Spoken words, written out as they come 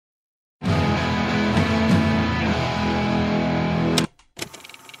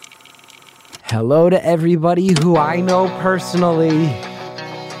Hello to everybody who I know personally.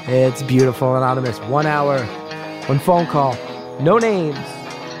 It's Beautiful Anonymous. 1 hour, one phone call, no names,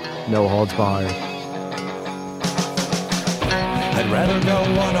 no holds barred. I'd rather go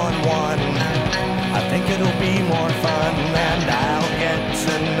one-on-one. I think it'll be more fun, and I'll get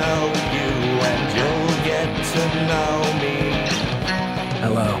to know you, and you'll get to know me.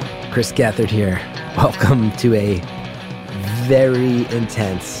 Hello, Chris Gethard here. Welcome to a very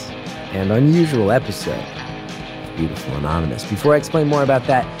intense and unusual episode of Beautiful Anonymous. Before I explain more about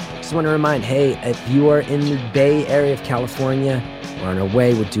that, just want to remind, hey, if you are in the Bay Area of California, we're on our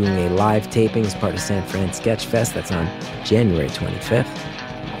way. We're doing a live taping as part of San Fran Sketch Fest. That's on January 25th.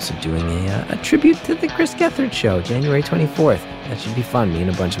 I'm also doing a tribute to the Chris Gethard Show, January 24th. That should be fun. Me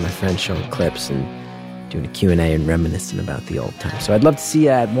and a bunch of my friends showing clips and doing a Q&A and reminiscing about the old times. So I'd love to see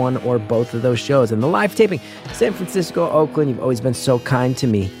you at one or both of those shows. And the live taping, San Francisco, Oakland, you've always been so kind to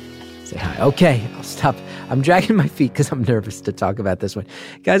me. Say hi. Okay, I'll stop. I'm dragging my feet because I'm nervous to talk about this one.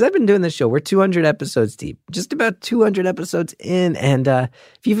 Guys, I've been doing this show. We're 200 episodes deep, just about 200 episodes in. And if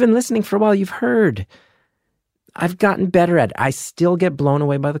you've been listening for a while, you've heard I've gotten better at it. I still get blown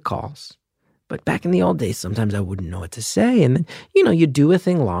away by the calls. But back in the old days, sometimes I wouldn't know what to say. And then, you do a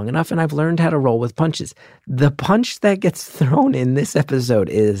thing long enough, and I've learned how to roll with punches. The punch that gets thrown in this episode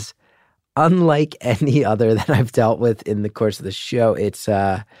is unlike any other that I've dealt with in the course of the show. It's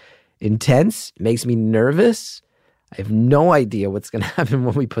intense, makes me nervous. I have no idea what's going to happen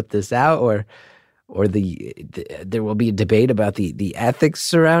when we put this out, or there will be a debate about the ethics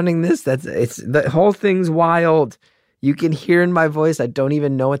surrounding this. The whole thing's wild. You can hear in my voice, I don't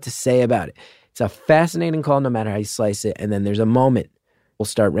even know what to say about it. It's a fascinating call no matter how you slice it. And then there's a moment, we'll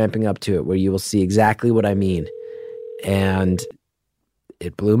start ramping up to it, where you will see exactly what I mean. And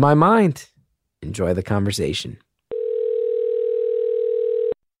it blew my mind. Enjoy the conversation.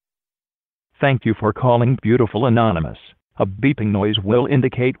 Thank you for calling Beautiful Anonymous. A beeping noise will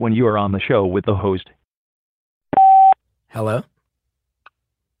indicate when you are on the show with the host. Hello?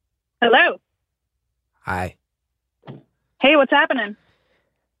 Hello. Hi. Hey, what's happening?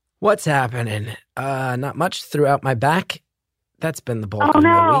 What's happening? Not much. Throughout my back. That's been the bulk of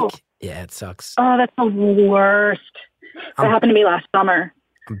my week. Yeah, it sucks. Oh, that's the worst. That happened to me last summer.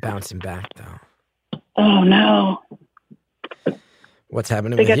 I'm bouncing back, though. Oh, no. What's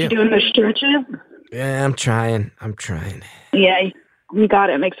happening They with got you? you doing the stretches? Yeah, I'm trying. Yeah, you got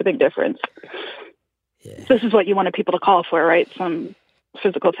it. It makes a big difference. Yeah. This is what you wanted people to call for, right? Some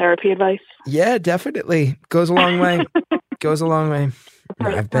physical therapy advice? Yeah, definitely. Goes a long way. Goes a long way.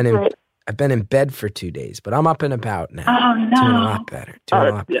 Right, I've been in bed for 2 days, but I'm up and about now. Oh, no. Doing a lot better.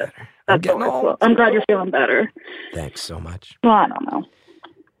 Better. I'm That's getting old. I'm glad you're feeling better. Thanks so much. Well, I don't know.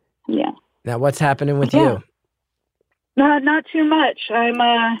 Yeah. Now, what's happening with you? No, not too much. I'm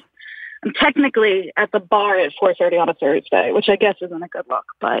technically at the bar at 4:30 on a Thursday, which I guess isn't a good look,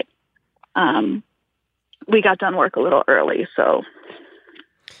 but we got done work a little early, so.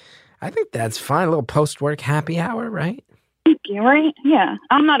 I think that's fine. A little post-work happy hour, right? Right? Yeah.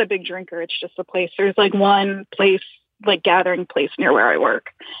 I'm not a big drinker. It's just a place. There's like one place, like gathering place near where I work.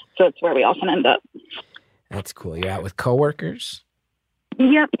 So it's where we often end up. That's cool. You're out with coworkers?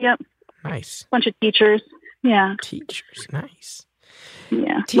 Yep. Nice. Bunch of teachers. Yeah. Teachers. Nice.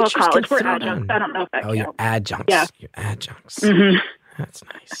 Yeah. Teachers well, college. can We're throw adjuncts. down. I don't know if that counts. You're adjuncts. Yeah. You're adjuncts. Mm-hmm. That's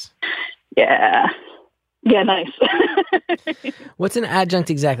nice. Yeah. Yeah, nice. What's an adjunct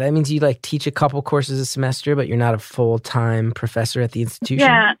exactly? That means you teach a couple courses a semester, but you're not a full-time professor at the institution?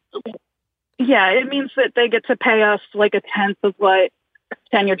 Yeah, it means that they get to pay us like a tenth of what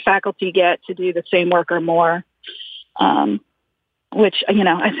tenured faculty get to do the same work or more, which,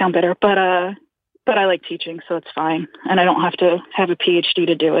 I sound bitter, but I like teaching, so it's fine. And I don't have to have a PhD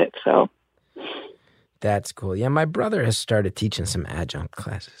to do it, so. That's cool. Yeah, my brother has started teaching some adjunct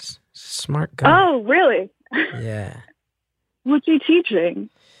classes. Smart guy. Oh, really? Yeah. What's he teaching?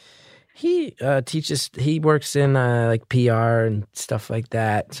 He he works in PR and stuff like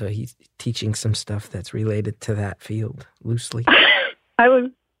that. So he's teaching some stuff that's related to that field loosely. I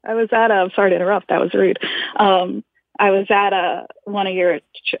was at sorry to interrupt. That was rude. I was at one of your,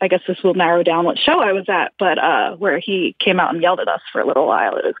 I guess this will narrow down what show I was at, but where he came out and yelled at us for a little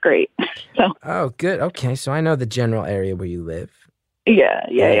while. It was great. So. Oh, good. Okay. So I know the general area where you live. Yeah.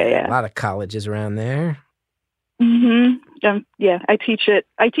 A lot of colleges around there. Mm-hmm. Yeah, I teach it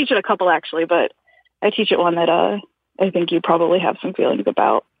a couple actually, but I teach it one that I think you probably have some feelings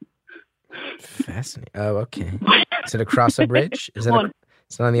about. Fascinating. Oh, okay. Is it across a bridge? Is it on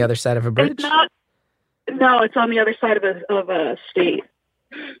the other side of a bridge? It's not. No, it's on the other side of a state.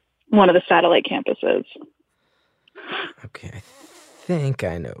 One of the satellite campuses. Okay. I think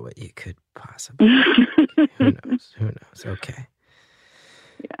I know what you could possibly. Who knows? Who knows? Okay.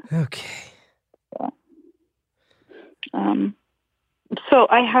 Yeah. Okay. So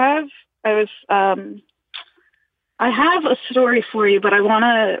I have a story for you, but I want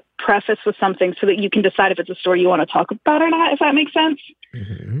to preface with something so that you can decide if it's a story you want to talk about or not, if that makes sense.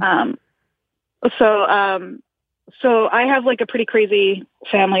 Mm-hmm. So I have like a pretty crazy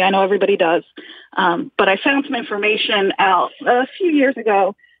family. I know everybody does. But I found some information out a few years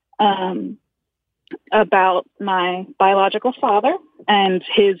ago about my biological father and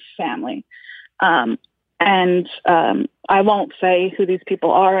his family. I won't say who these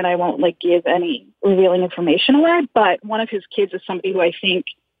people are, and I won't like give any revealing information away, but one of his kids is somebody who I think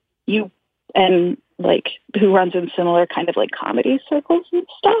you and like who runs in similar kind of like comedy circles and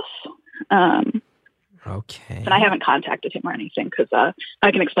stuff. Okay. And I haven't contacted him or anything because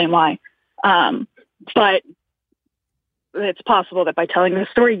I can explain why. But it's possible that by telling this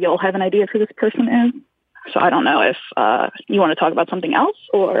story, you'll have an idea of who this person is. So I don't know if you want to talk about something else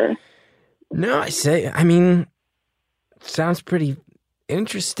or... No, sounds pretty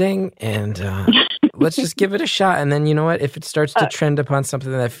interesting, and let's just give it a shot. And then, you know what? If it starts to trend upon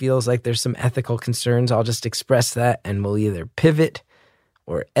something that feels like there's some ethical concerns, I'll just express that, and we'll either pivot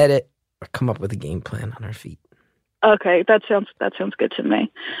or edit or come up with a game plan on our feet. Okay, that sounds good to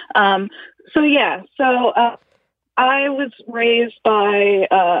me. So I was raised by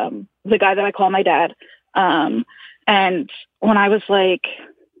the guy that I call my dad, and when I was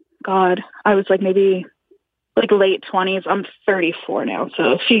maybe like late 20s. I'm 34 now,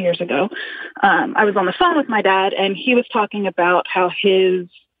 so a few years ago. I was on the phone with my dad, and he was talking about how his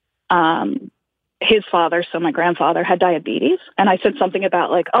father, so my grandfather, had diabetes. And I said something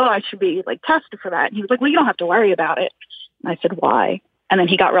about like, oh, I should be like tested for that. And he was like, well, you don't have to worry about it. And I said, why? And then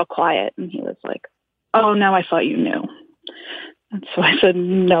he got real quiet, and he was like, oh, no, I thought you knew. And so I said,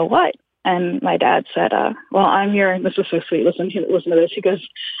 no, what? And my dad said, well, I'm your, this is so sweet. Listen to this. He goes,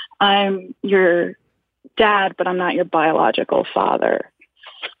 I'm your dad, but I'm not your biological father.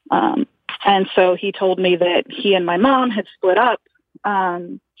 And so he told me that he and my mom had split up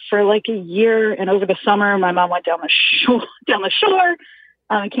for like a year. And over the summer, my mom went down the shore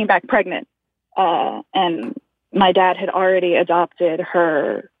and came back pregnant. And my dad had already adopted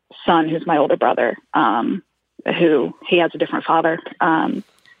her son, who's my older brother, who he has a different father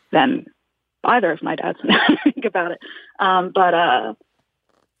than either of my dads. Think about it.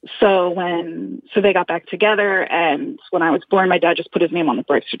 So they got back together, and when I was born, my dad just put his name on the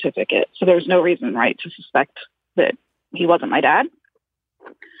birth certificate. So there was no reason, right, to suspect that he wasn't my dad.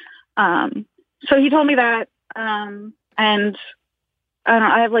 So he told me that, and I don't know,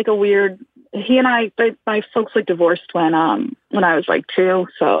 I have like a weird, he and my folks like divorced when I was like 2.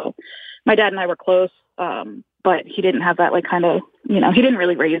 So my dad and I were close. But he didn't have that like kind of, he didn't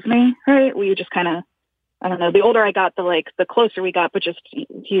really raise me, right? We just kind of, I don't know, the older I got, the closer we got, but just,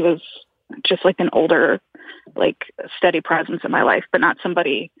 he was just like an older, like steady presence in my life, but not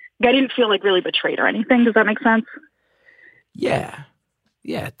somebody, I didn't feel like really betrayed or anything. Does that make sense? Yeah.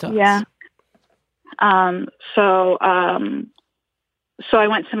 Yeah, it does. Yeah. So I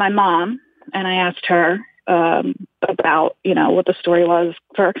went to my mom and I asked her, about, what the story was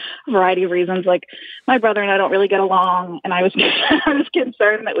for a variety of reasons. Like my brother and I don't really get along. And I was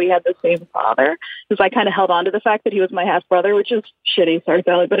concerned that we had the same father, because I kind of held on to the fact that he was my half brother, which is shitty, sorry,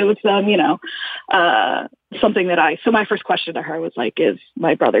 Sally, but it was, something that so my first question to her was like, is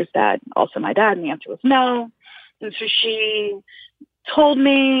my brother's dad also my dad? And the answer was no. And so she told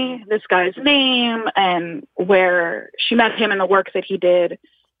me this guy's name and where she met him and the work that he did.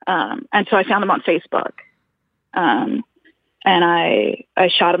 And so I found him on Facebook. And I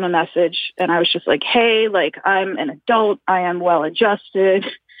shot him a message, and I was just like, hey, like, I'm an adult. I am well adjusted.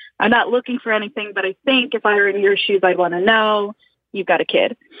 I'm not looking for anything, but I think if I were in your shoes, I'd want to know you've got a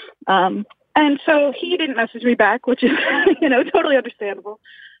kid. And so he didn't message me back, which is, totally understandable.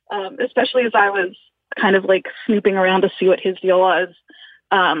 Especially as I was kind of like snooping around to see what his deal was.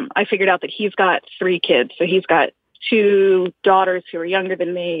 I figured out that he's got 3 kids. So he's got 2 daughters who are younger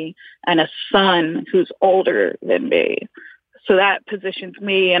than me and a son who's older than me. So that positions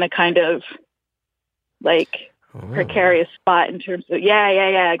me in a kind of like precarious spot in terms of,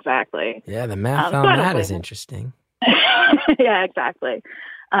 yeah, exactly. Yeah, the math on that is interesting. Yeah, exactly.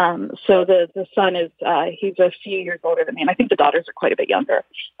 So the son is, he's a few years older than me, and I think the daughters are quite a bit younger.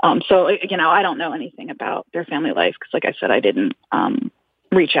 So, I don't know anything about their family life because, like I said, I didn't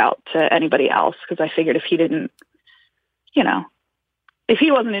reach out to anybody else because I figured if he didn't, if he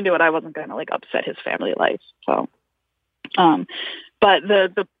wasn't into it, I wasn't going to like upset his family life. So, but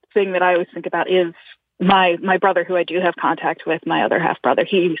the thing that I always think about is my brother, who I do have contact with, my other half brother,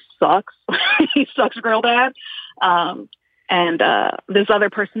 he sucks. He sucks real bad. And this other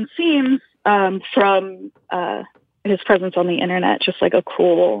person seems, from his presence on the internet, just like a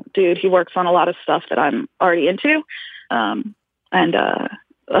cool dude. He works on a lot of stuff that I'm already into. So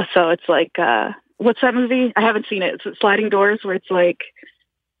it's like, what's that movie? I haven't seen it. It's Sliding Doors, where it's like,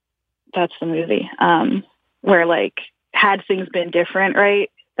 that's the movie, where like, had things been different, right?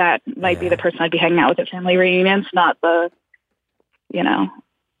 That might be the person I'd be hanging out with at family reunions, not the,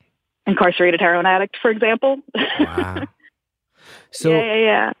 incarcerated heroin addict, for example. Wow. So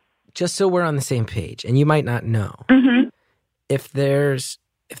yeah. Just so we're on the same page, and you might not know, Mm-hmm. if there's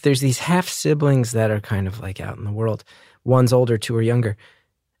these half siblings that are kind of like out in the world, one's older, two are younger,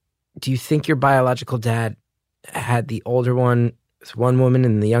 do you think your biological dad had the older one with one woman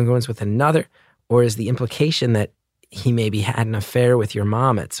and the younger ones with another? Or is the implication that he maybe had an affair with your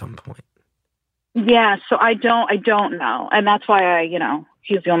mom at some point? Yeah, so I don't know. And that's why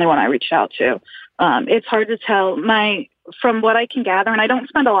he's the only one I reached out to. It's hard to tell. From what I can gather, and I don't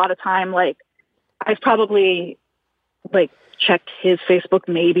spend a lot of time, like, I've probably, like, checked his Facebook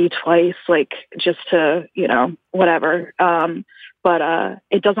maybe twice, like, just to, whatever. But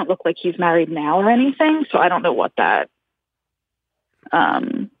it doesn't look like he's married now or anything, so I don't know what that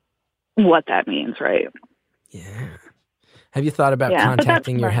means, right? Yeah. Have you thought about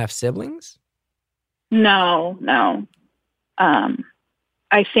contacting your half-siblings? No.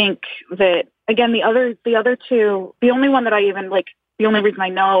 I think that, again, the other two, the only one that I even, like, the only reason I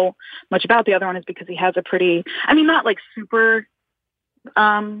know much about the other one is because he has a pretty, not like super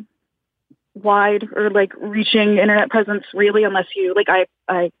wide or like reaching internet presence really, unless you, like, I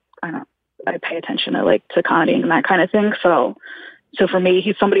don't know, I pay attention to, like, to comedy and that kind of thing. So for me,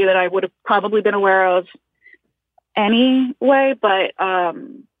 he's somebody that I would have probably been aware of anyway, but all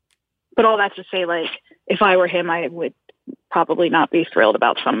that to say, like, if I were him, I would probably not be thrilled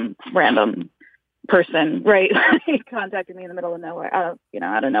about some random person, right? Contacting me in the middle of nowhere, out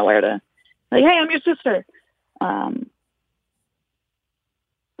of nowhere to, like, hey, I'm your sister. I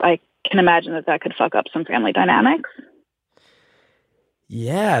can imagine that could fuck up some family dynamics.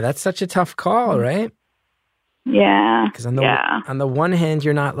 Yeah, that's such a tough call, right? Yeah. Because on the one hand,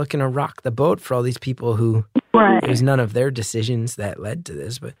 you're not looking to rock the boat for all these people who right. It was none of their decisions that led to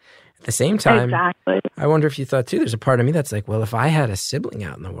this. But at the same time, exactly. I wonder if you thought too, there's a part of me that's like, well, if I had a sibling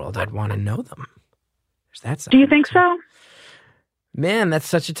out in the world, I'd want to know them. There's that side. Do you think so? Man, that's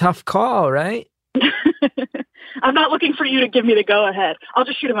such a tough call, right? I'm not looking for you to give me the go-ahead. I'll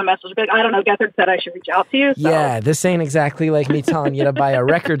just shoot him a message. But I don't know. Gethard said I should reach out to you. So. Yeah, this ain't exactly like me telling you to buy a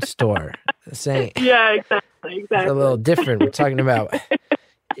record store. This ain't. Yeah, exactly. It's a little different. We're talking about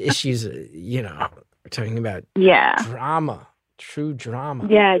issues, we're talking about drama, true drama.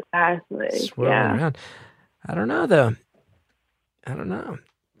 Yeah, exactly. Swirling around. I don't know, though. I don't know.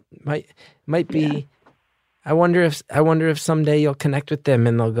 Might be... Yeah. I wonder if someday you'll connect with them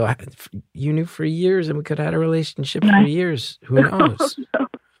and they'll go, you knew for years and we could have had a relationship for years. Who knows? No.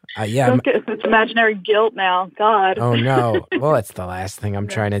 It's imaginary guilt now. God. Oh, no. Well, it's the last thing I'm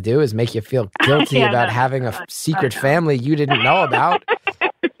trying to do is make you feel guilty about having a secret family you didn't know about.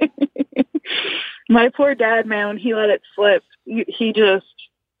 My poor dad, man, when he let it slip,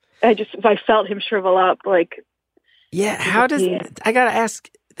 I felt him shrivel up. Like, yeah, I got to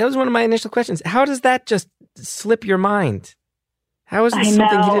ask, that was one of my initial questions. How does that just slip your mind? How is this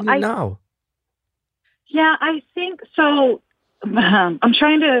something you didn't know? Yeah, I think so. I'm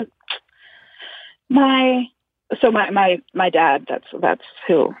trying to, my dad, that's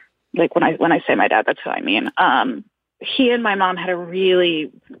who, like, when I say my dad, that's who I mean. He and my mom had a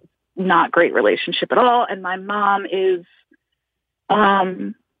really not great relationship at all. And my mom is,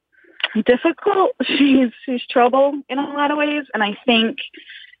 difficult. She's trouble in a lot of ways. And I think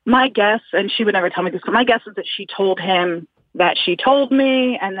my guess, and she would never tell me this, but my guess is that she told him that she told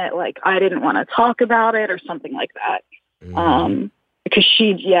me and that, like, I didn't want to talk about it or something like that. Because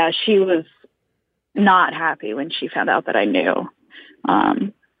she was not happy when she found out that I knew.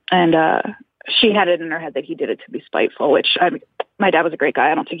 And she had it in her head that he did it to be spiteful, which my dad was a great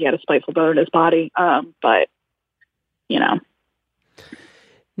guy. I don't think he had a spiteful bone in his body. But,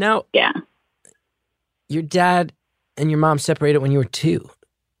 Now, your dad and your mom separated when you were 2.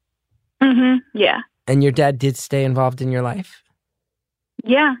 Mm-hmm. Yeah. And your dad did stay involved in your life?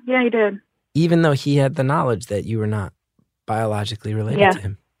 Yeah, he did. Even though he had the knowledge that you were not biologically related to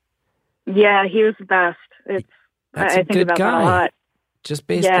him? Yeah, he was the best. That's a good guy. That a lot. Just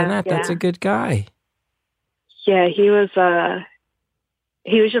based on that, that's a good guy. Yeah, he was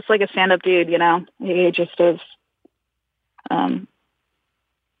just like a stand-up dude, He just was,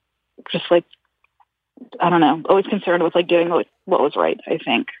 just like I don't know, always concerned with like doing what was right, I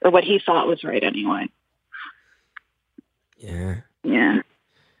think, or what he thought was right anyway. Yeah. Yeah.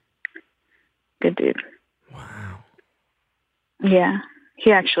 Good dude. Wow. Yeah.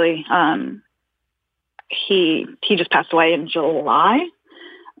 He actually, he just passed away in July.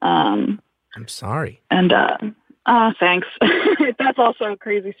 I'm sorry. And, thanks. That's also a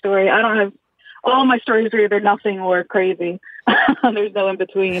crazy story. I don't have, all my stories are either nothing or crazy. There's no in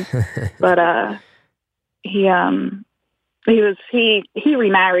between. But, he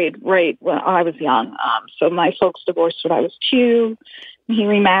remarried right when I was young. So my folks divorced when I was 2. He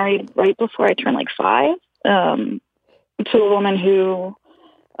remarried right before I turned like 5, to a woman who,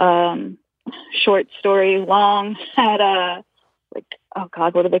 short story long, had like, oh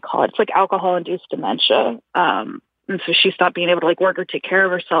God, what do they call it? It's like alcohol-induced dementia. And so she stopped being able to like work or take care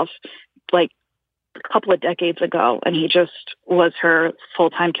of herself like a couple of decades ago. And he just was her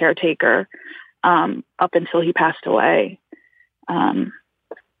full-time caretaker, up until he passed away.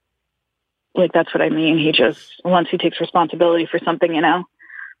 Like, that's what I mean. He just, once he takes responsibility for something,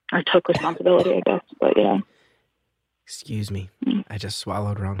 or took responsibility, I guess, but yeah. Excuse me. I just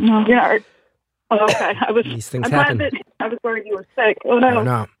swallowed wrong. No, yeah. Oh, okay. These things I'm happen. glad that I was worried you were sick. Oh, no.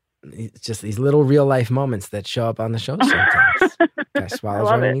 No. It's just these little real life moments that show up on the show sometimes. Guy swallows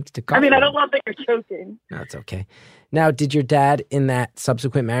I love when he it. needs to cough. I mean, I don't love that you're choking. No, it's okay. Now, did your dad in that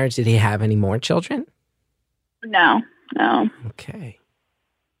subsequent marriage, did he have any more children? No. Okay.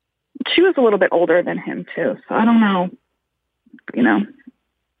 She was a little bit older than him, too, so I don't know.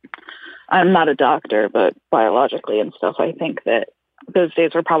 I'm not a doctor, but biologically and stuff, I think that those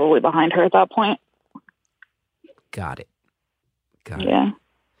days were probably behind her at that point. Got it. Yeah.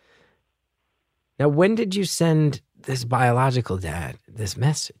 Now, when did you send this biological dad this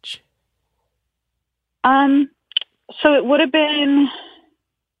message? So it would have been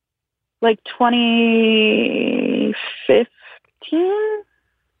like 2015,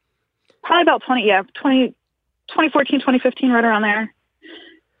 probably about 2014, 2015, right around there.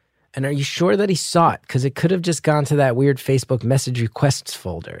 And are you sure that he saw it? Because it could have just gone to that weird Facebook message requests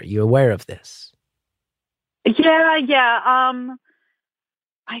folder. Are you aware of this? Yeah.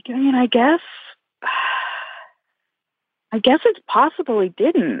 I guess it's possible he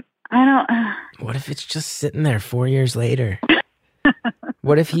didn't. I don't. What if it's just sitting there 4 years later?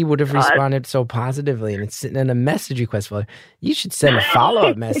 What if he would have responded so positively and it's sitting in a message request folder? You should send a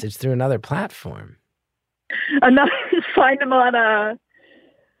follow-up message through another platform. Find him on,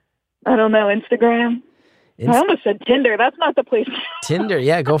 I don't know, Instagram. I almost said Tinder. That's not the place. Tinder,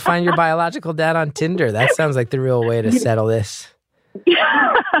 yeah. Go find your biological dad on Tinder. That sounds like the real way to settle this.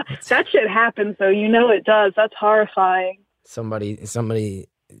 That shit happens, though. It does. That's horrifying. Somebody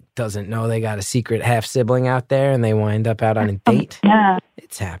doesn't know they got a secret half sibling out there and they wind up out on a date. Yeah.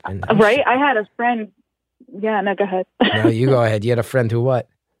 It's happened. Right? I had a friend. Yeah, no, go ahead. No, you go ahead. You had a friend who what?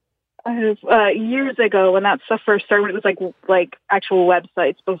 I have, years ago when that stuff first started, it was like actual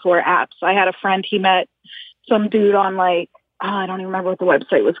websites before apps. I had a friend, he met some dude on I don't even remember what the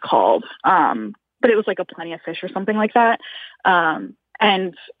website was called. But it was like a Plenty of Fish or something like that. And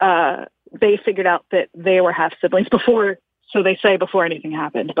they figured out that they were half siblings before anything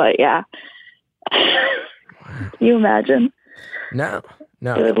happened. But yeah. Can you imagine? No.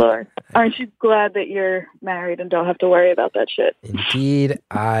 Good Lord. Aren't you glad that you're married and don't have to worry about that shit? Indeed,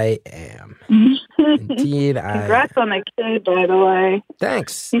 I am. Indeed, I am. Congrats on the kid, by the way.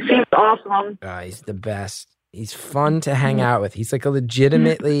 Thanks. He seems awesome. He's the best. He's fun to hang out with. He's like a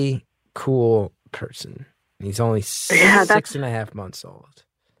legitimately cool person. He's only 6.5 months old.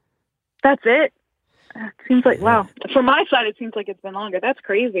 That's it? It seems like, wow. From my side, it seems like it's been longer. That's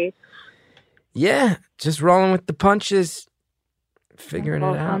crazy. Yeah, just rolling with the punches. Figuring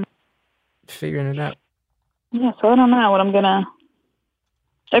it out. Yeah, so I don't know what I'm going to...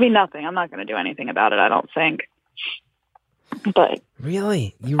 nothing. I'm not going to do anything about it, I don't think. But...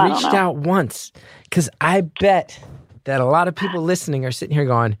 Really? You reached out once? Because I bet that a lot of people listening are sitting here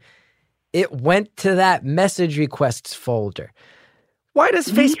going, it went to that message requests folder. Why does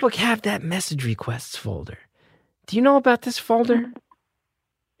Facebook have that message requests folder? Do you know about this folder?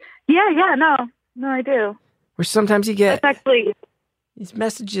 Yeah, no, I do. Where sometimes you get... That's actually... these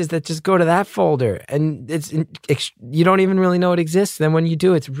messages that just go to that folder and you don't even really know it exists. Then when you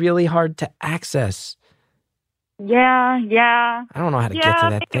do, it's really hard to access. Yeah. I don't know how to get to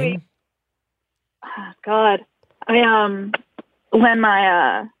that thing. Oh, God. When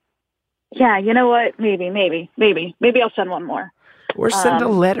my, you know what? Maybe I'll send one more. Or send a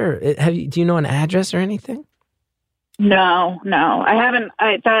letter. Do you know an address or anything? No, I haven't.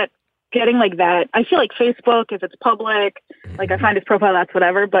 getting like that. I feel like Facebook, if it's public, like I find his profile, that's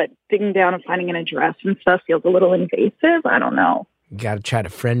whatever. But digging down and finding an address and stuff feels a little invasive. I don't know. You got to try to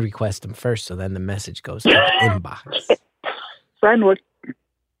friend request him first, so then the message goes to the inbox. Friend with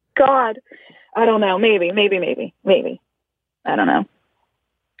God. I don't know. Maybe. I don't know.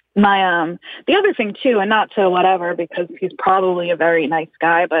 My the other thing too, and not to whatever, because he's probably a very nice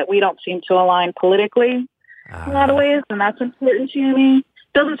guy, but we don't seem to align politically in a lot of ways, and that's important to me.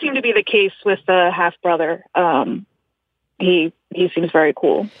 Doesn't seem to be the case with the half brother. He seems very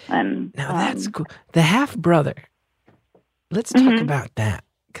cool, and now that's cool. The half brother. Let's talk about that,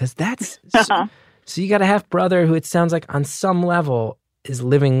 because that's so you got a half brother who it sounds like on some level is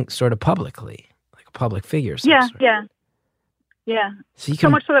living sort of publicly, like a public figure. Yeah. So, so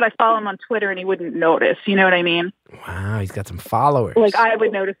much so that I follow him on Twitter and he wouldn't notice. You know what I mean? Wow, he's got some followers. Like I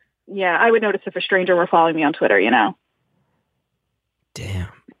would notice. Yeah, I would notice if a stranger were following me on Twitter. You know? Damn.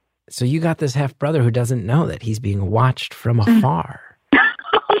 So you got this half brother who doesn't know that he's being watched from afar.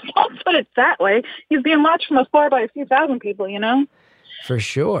 Don't put it that way. He's being watched from afar by a few thousand people. You know? For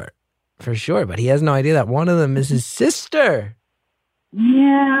sure. But he has no idea that one of them is his sister.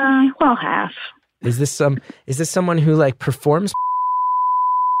 Yeah, well, half. Is this someone who like performs?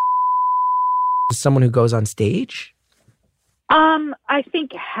 Is someone who goes on stage? I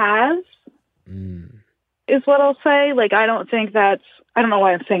think has is what I'll say. Like, I don't know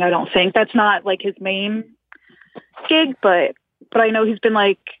why I'm saying I don't think. That's not like his main gig, but I know he's been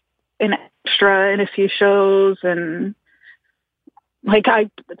like an extra in a few shows, and like I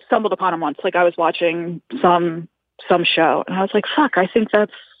stumbled upon him once. Like I was watching some show and I was like, fuck, I think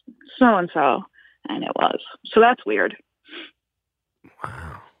that's so-and-so. And it was. So that's weird.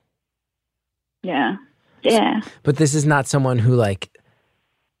 Wow. Yeah. But this is not someone who like,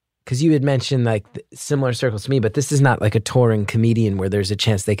 because you had mentioned like similar circles to me, but this is not like a touring comedian where there's a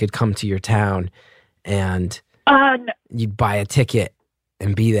chance they could come to your town and you'd buy a ticket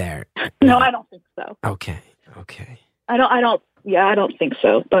and be there. No, I don't think so. Okay. I don't think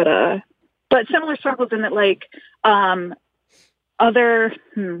so. But similar circles in that like other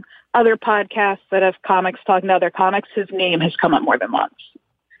podcasts that have comics talking to other comics, his name has come up more than once.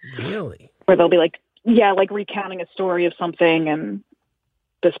 Really? Where they'll be like, like recounting a story of something and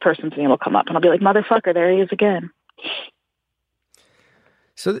this person's name will come up and I'll be like, motherfucker, there he is again.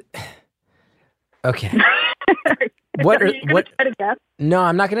 So, okay. What? Try to guess? No,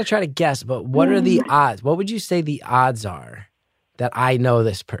 I'm not going to try to guess, but what are the odds? What would you say the odds are that I know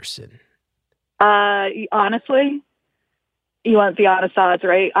this person? Honestly, you want the honest odds,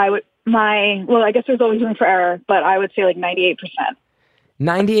 right? I guess there's always room for error, but I would say like 98%.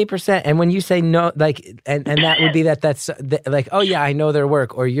 98%. And when you say no, like, and that would be that's like, oh yeah, I know their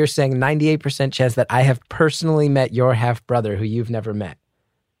work. Or you're saying 98% chance that I have personally met your half brother who you've never met.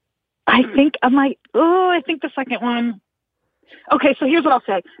 I think the second one. Okay, so here's what I'll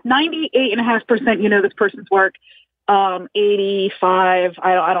say. 98.5%, you know this person's work. 85,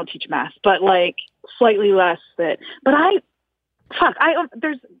 I don't teach math, but like slightly less that, but I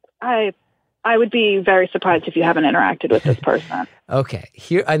would be very surprised if you haven't interacted with this person. Okay,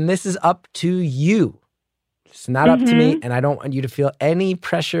 here, and this is up to you. It's not up to me, and I don't want you to feel any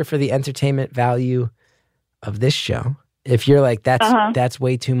pressure for the entertainment value of this show. If you're like, that's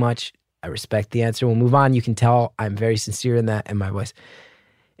way too much, I respect the answer. We'll move on. You can tell I'm very sincere in that in my voice.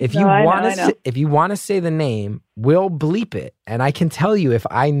 If you want to say the name, we'll bleep it, and I can tell you if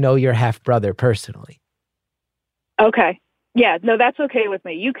I know your half brother personally. Okay. Yeah. No, that's okay with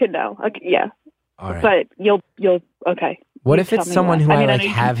me. You can know. Okay, yeah. All right. But you'll okay. What if it's someone who I like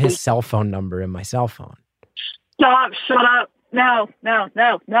have his cell phone number in my cell phone? Stop! Shut up! No.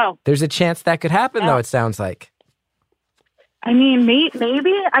 There's a chance that could happen, though. It sounds like. I mean, maybe. I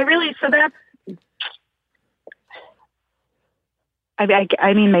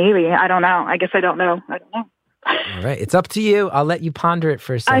mean, maybe. I don't know. I guess I don't know. All right. It's up to you. I'll let you ponder it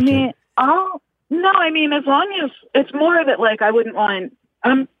for a second. As long as it's more that, like, I wouldn't want,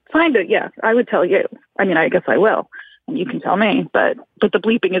 I'm fine to, yeah, I would tell you. I mean, I guess I will. And you can tell me. But the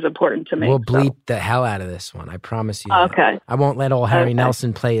bleeping is important to me. We'll bleep the hell out of this one. I promise you. Okay. I won't let old Harry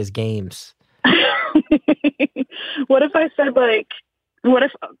Nelson play his games. What if I said, like, what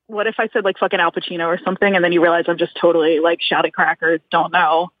if I said like fucking Al Pacino or something, and then you realize I'm just totally like shouting crackers, don't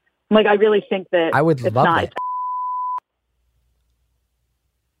know. Like I really think that I would love not. that.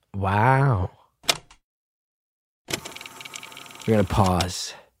 Wow. We're gonna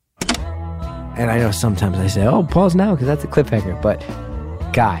pause, and I know sometimes I say, "Oh, pause now" because that's a cliffhanger. But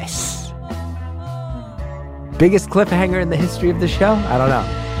guys, biggest cliffhanger in the history of the show? I don't know.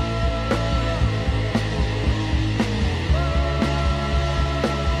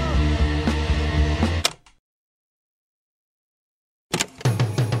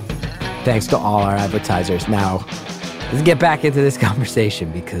 Thanks to all our advertisers. Now, let's get back into this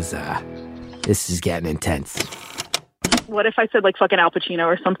conversation because this is getting intense. What if I said like fucking Al Pacino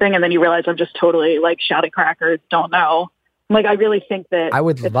or something, and then you realize I'm just totally like shouting crackers? Don't know. Like, I really think that I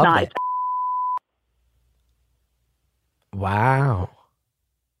would it's love not. that. Wow.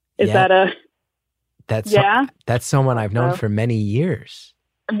 Is Yeah. that a? That's Yeah. That's someone I've known So- for many years.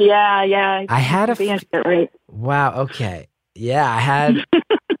 Yeah. I had a The answer, right. Wow. Okay. Yeah, I had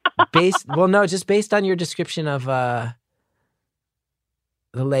just based on your description of the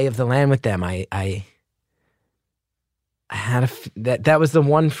lay of the land with them, I had that was the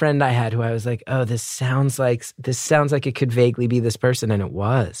one friend I had who I was like, oh, this sounds like it could vaguely be this person, and it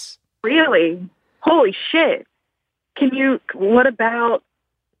was. Really? Holy shit! What about?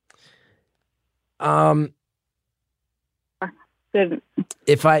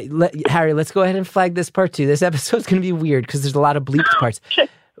 If Harry, let's go ahead and flag this part 2. This episode's going to be weird because there's a lot of bleeped parts.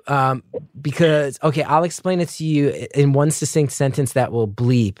 Because, okay, I'll explain it to you in one succinct sentence that will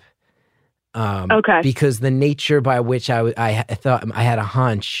bleep. Okay. Because the nature by which I thought I had a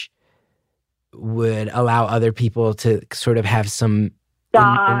hunch would allow other people to sort of have some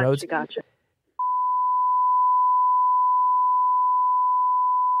inroads. Gotcha.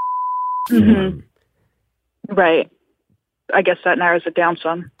 Mm-hmm. Right. I guess that narrows it down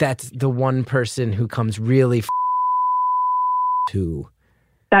some. That's the one person who comes really who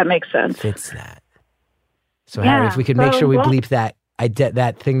That makes sense. fits that. So Yeah, Harry, if we could make so sure we what- bleep that,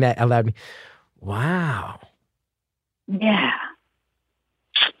 that thing that allowed me. Wow. Yeah.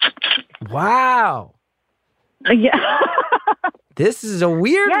 Wow. Yeah. This is a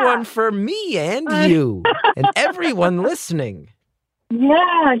weird Yeah. one for me and you and everyone listening.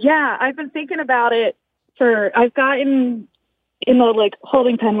 Yeah. I've been thinking about it I've gotten in the like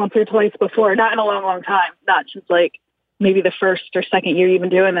holding pen once or twice before, not in a long, long time, not since like maybe the first or second year you've been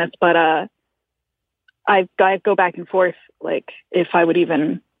doing this, but I go back and forth, like if I would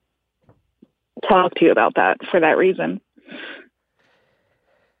even talk to you about that for that reason.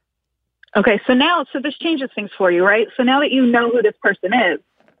 Okay, so this changes things for you, right? So now that you know who this person is,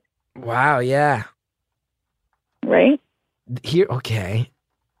 Wow, yeah. right? Here, okay.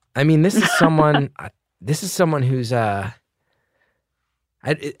 I mean, this is someone. This is someone who's. I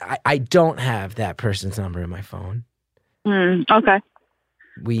don't have that person's number in my phone. Okay.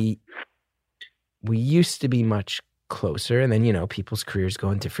 We used to be much closer, and then people's careers go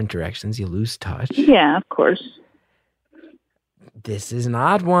in different directions. You lose touch. Yeah, of course. This is an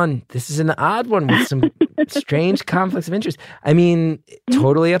odd one. This is an odd one with some strange conflicts of interest. I mean,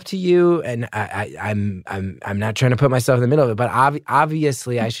 totally up to you. And I'm not trying to put myself in the middle of it, but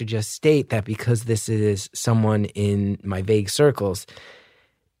obviously I should just state that because this is someone in my vague circles,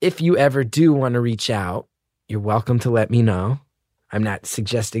 if you ever do want to reach out, you're welcome to let me know. I'm not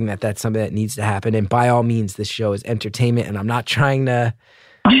suggesting that that's something that needs to happen. And by all means, this show is entertainment, and I'm not trying to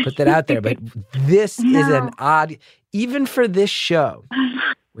put that out there, but this is an odd, even for this show,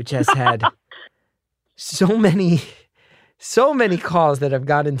 which has had so many calls that have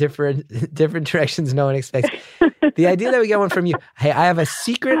gone in different directions no one expects. The idea that we get one from you, hey, I have a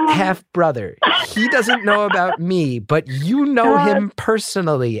secret half brother. He doesn't know about me, but you know him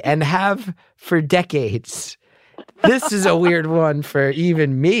personally and have for decades. This is a weird one for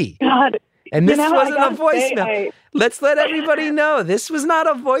even me. God. And this I wasn't a gotta voicemail. say, Let's let everybody know this was not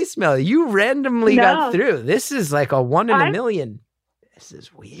a voicemail. You randomly got through. This is like a 1 in a million. This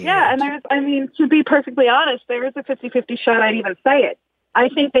is weird. Yeah, and to be perfectly honest, there is a 50-50 shot I'd even say it. I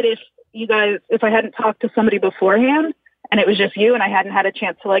think that if I hadn't talked to somebody beforehand and it was just you and I hadn't had a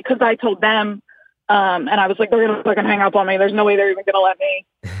chance to because I told them and I was like, they're going to fucking hang up on me. There's no way they're even going to let me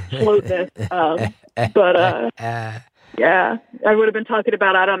float this. Yeah, I would have been talking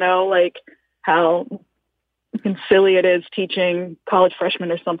about, I don't know, like how fucking silly it is teaching college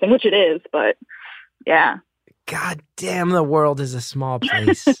freshmen or something, which it is, but yeah. God damn, the world is a small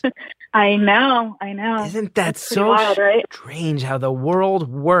place. I know. Isn't that That's so wild, right? strange how the world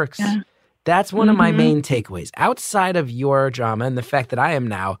works? Yeah. That's one of my main takeaways. Outside of your drama and the fact that I am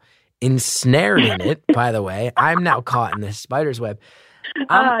now ensnared in it, by the way, I'm now caught in this spider's web.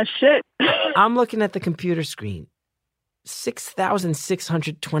 Shit. I'm looking at the computer screen.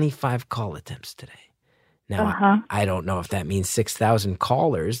 6,625 call attempts today. Now, I don't know if that means 6,000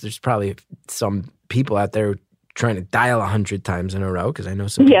 callers. There's probably some people out there trying to dial 100 times in a row because I know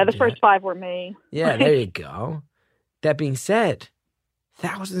some people. Yeah, the first 5 were me. Yeah, there you go. That being said,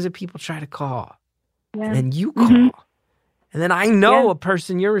 thousands of people try to call. Yeah. And then you call. And then I know a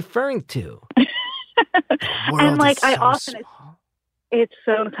person you're referring to. The world And is so I often small. it's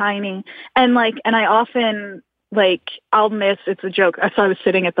so tiny. And I often like, I'll miss, it's a joke. So I was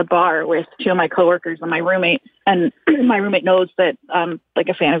sitting at the bar with two of my coworkers and my roommate, and my roommate knows that I'm like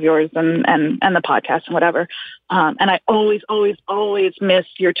a fan of yours and the podcast and whatever. And I always miss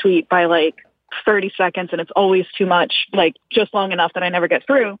your tweet by like 30 seconds, and it's always too much, like just long enough that I never get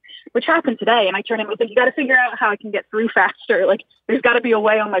through, which happened today. And I turned in and was like, you got to figure out how I can get through faster. Like, there's got to be a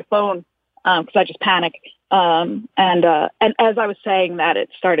way on my phone, because I just panic. And as I was saying that, it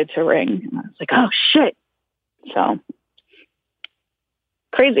started to ring. And I was like, oh, shit. So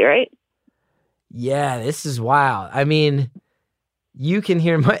crazy, right? Yeah, this is wild. I mean, you can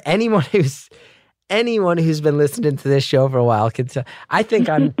hear anyone who's been listening to this show for a while can tell. I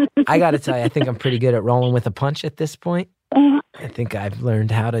got to tell you, I think I'm pretty good at rolling with a punch at this point. I think I've learned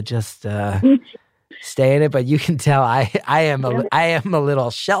how to just stay in it, but you can tell I am a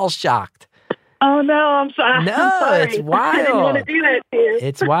little shell-shocked. Oh, no, I'm sorry. No, I'm sorry. It's wild. I didn't want to do that to you.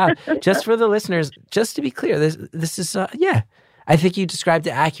 It's wild. Just for the listeners, just to be clear, this is, I think you described it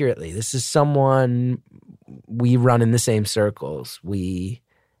accurately. This is someone we run in the same circles. We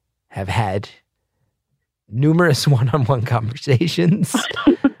have had numerous one-on-one conversations.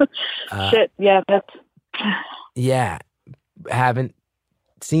 Shit, yeah, yeah, haven't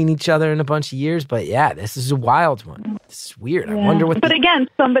seen each other in a bunch of years, but yeah, this is a wild one. This is weird. Yeah. I wonder what. But again,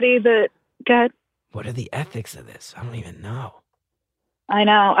 somebody that. Good. What are the ethics of this? I don't even know. I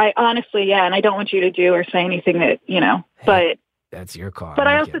know. I honestly, and I don't want you to do or say anything that, but that's your call. But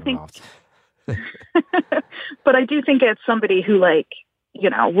I also think, but I do think it's somebody who, like,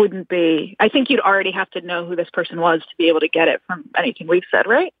 wouldn't be. I think you'd already have to know who this person was to be able to get it from anything we've said,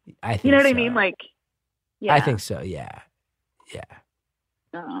 right? I think you know what so. I mean? Like, yeah. I think so. Yeah.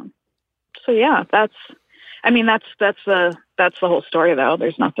 So yeah, that's the whole story, though.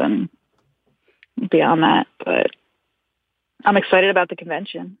 There's nothing beyond that, but I'm excited about the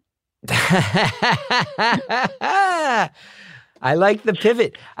convention. I like the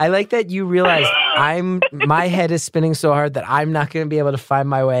pivot. I like that you realize my head is spinning so hard that I'm not going to be able to find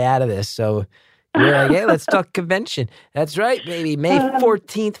my way out of this. So you're like, hey, let's talk convention. That's right, baby. May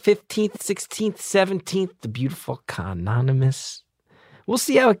 14th, 15th, 16th, 17th, the beautiful Cononymous. We'll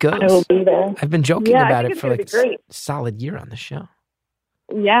see how it goes. I will be there. I've been joking about it for like a solid year on the show.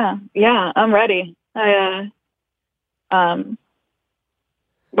 Yeah, I'm ready. I'm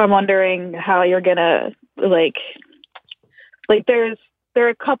wondering how you're gonna like there are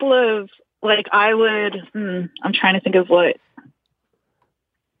a couple of like I'm trying to think of what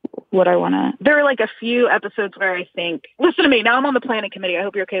I want to. There are like a few episodes where I think. Listen to me. Now I'm on the planning committee. I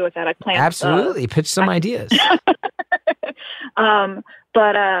hope you're okay with that. I plan. Absolutely, pitch some ideas.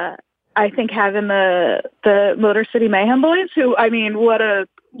 But I think having the Motor City Mayhem Boys, who, I mean,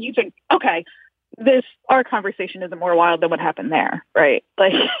 you think, okay, our conversation isn't more wild than what happened there, right?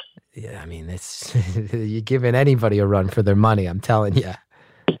 Like, yeah, I mean, it's you're giving anybody a run for their money. I'm telling you,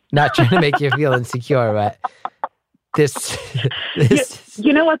 not trying to make you feel insecure, but this.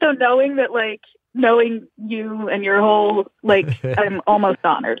 You know what though? Knowing you and your whole, like, I'm almost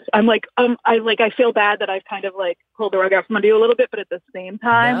honored. I'm like, I feel bad that I've kind of like pulled the rug out from under you a little bit, but at the same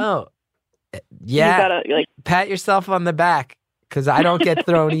time, no, yeah, you gotta like pat yourself on the back because I don't get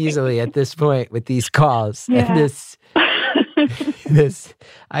thrown easily at this point with these calls. Yeah. And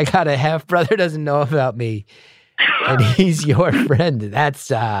I got a half brother doesn't know about me, and he's your friend. That's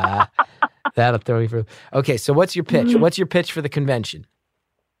that'll throw me through. Okay, so what's your pitch? What's your pitch for the convention?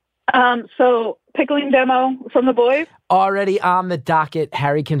 So pickling demo from the boys. Already on the docket.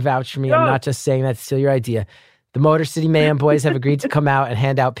 Harry can vouch for me. I'm not just saying that to steal your idea. The Motor City Mayhem Boys have agreed to come out and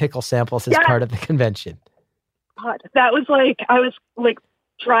hand out pickle samples as part of the convention. God, that was like, I was like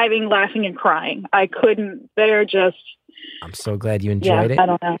driving, laughing and crying. I couldn't, I'm so glad you enjoyed it. I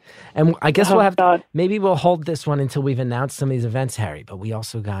don't know. And I guess maybe we'll hold this one until we've announced some of these events, Harry, but we're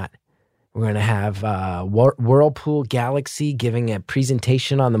going to have Whirlpool Galaxy giving a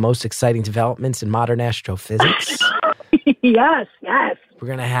presentation on the most exciting developments in modern astrophysics. Yes. We're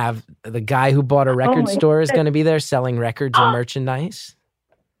going to have the guy who bought a record store is going to be there selling records and merchandise.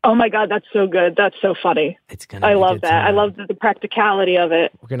 Oh my God, that's so good. That's so funny. I love that. I love the practicality of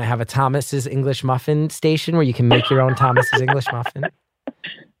it. We're going to have a Thomas's English Muffin station where you can make your own Thomas's English Muffin.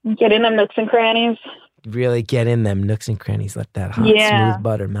 Get in them nooks and crannies. Really get in them nooks and crannies. Let that hot, smooth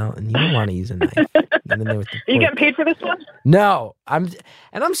butter melt. And you don't want to use a knife. Are you getting paid for this one? No. I'm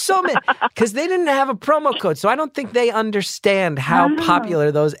so mad because they didn't have a promo code. So I don't think they understand how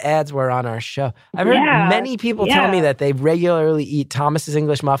popular those ads were on our show. I've heard many people tell me that they regularly eat Thomas's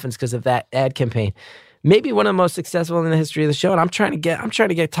English muffins because of that ad campaign. Maybe one of the most successful in the history of the show. And I'm trying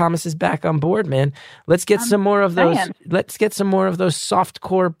to get Thomas's back on board, man. Let's get some more of those. Let's get some more of those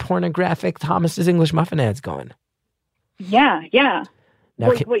softcore pornographic Thomas's English muffin ads going. Yeah.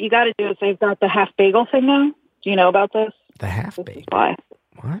 Now, What you got to do is they've got the half bagel thing now. Do you know about this? the half This is baked. why.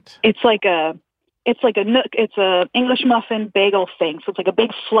 What? It's a English muffin bagel thing. So it's like a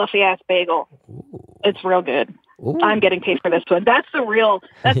big fluffy ass bagel. Ooh. It's real good. Ooh. I'm getting paid for this one. That's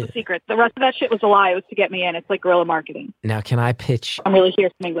the secret. The rest of that shit was a lie. It was to get me in. It's like guerrilla marketing. Now, can I pitch? I'm really here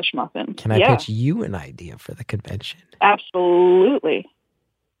for English muffin. Can I pitch you an idea for the convention? Absolutely.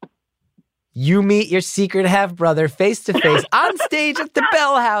 You meet your secret half brother face to face on stage at the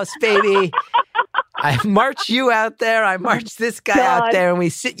Bell House, baby. I march you out there. I march this guy out there, and we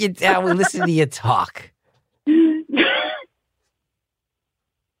sit you down. We listen to you talk.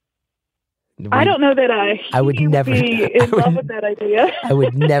 I don't know that I would never be in love with that idea. I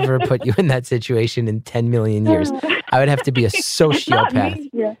would never put you in that situation in 10 million years. I would have to be a sociopath.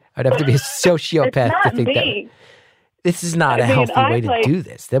 Yeah. I'd have to be a sociopath to think that. This is not a healthy way to do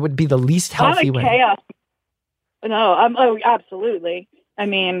this. That would be the least healthy way. Chaos. No, absolutely. I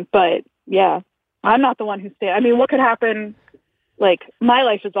mean, but yeah, I'm not the one who's I mean, what could happen? Like, my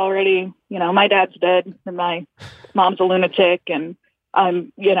life is already, my dad's dead and my mom's a lunatic and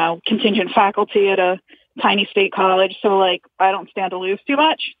I'm, contingent faculty at a tiny state college. So like, I don't stand to lose too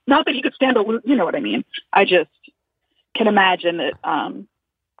much. Not that he could stand to lose, you know what I mean? I just can imagine that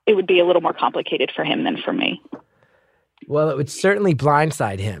it would be a little more complicated for him than for me. Well, it would certainly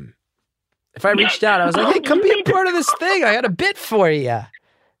blindside him. If I reached out, I was like, hey, come be a part of this thing. I got a bit for you.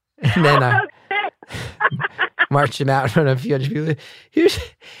 And then I marched him out in front of a few hundred people.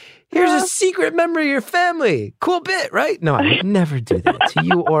 Here's a secret member of your family. Cool bit, right? No, I would never do that to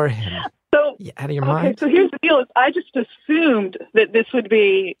you or him. So, out of your mind? So here's the deal. Is I just assumed that this would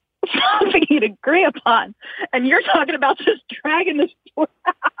be something you'd agree upon. And you're talking about just dragging this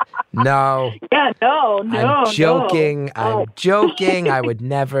No. Yeah, no. I'm joking. No. I'm joking. I would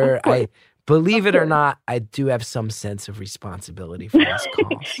never. Believe it or not, I do have some sense of responsibility for these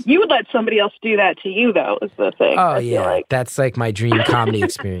calls. You would let somebody else do that to you, though, is the thing. Oh, yeah. That's like my dream comedy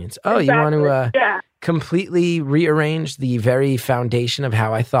experience. Oh, exactly. You want to completely rearrange the very foundation of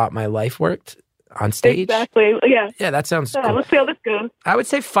how I thought my life worked on stage? Exactly. Yeah. Yeah, that sounds cool. Let's see how this goes. I would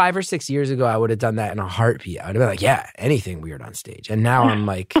say 5 or 6 years ago, I would have done that in a heartbeat. I would have been like, yeah, anything weird on stage. And now I'm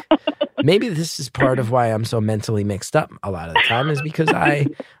like, maybe this is part of why I'm so mentally mixed up a lot of the time is because I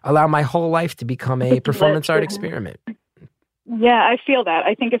allow my whole life to become a performance art experiment. Yeah, I feel that.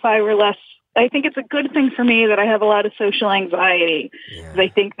 I think if I were less, I think it's a good thing for me that I have a lot of social anxiety. Yeah. I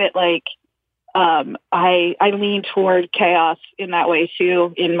think that like, I lean toward chaos in that way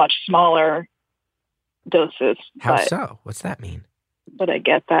too, in much smaller doses. How so? What's that mean? But I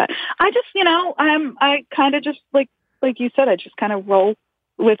get that. I just, I kind of just like you said, I just kind of roll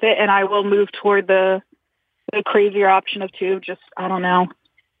with it, and I will move toward the crazier option of two. Just I don't know.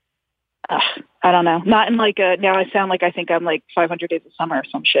 Not in like now I sound like I think I'm like 500 Days of Summer or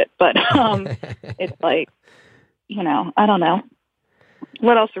some shit, but it's like, I don't know.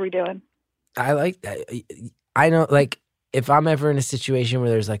 What else are we doing? I like that. I know, like, if I'm ever in a situation where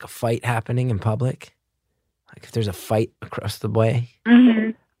there's like a fight happening in public, like if there's a fight across the way,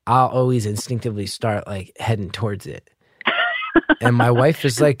 I'll always instinctively start like heading towards it. And my wife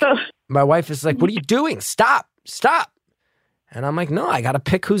is like, what are you doing? Stop. And I'm like, no, I got to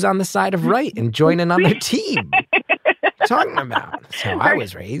pick who's on the side of right and join in on their team. What are you talking about? That's how I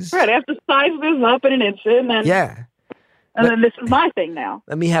was raised. Right. I have to size this up in an instant. And then this is my thing now.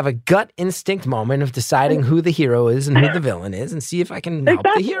 Let me have a gut instinct moment of deciding who the hero is and who the villain is and see if I can help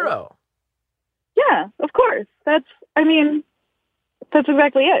the hero. Yeah, of course. That's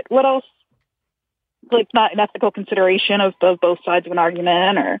exactly it. What else? Like, not an ethical consideration of both sides of an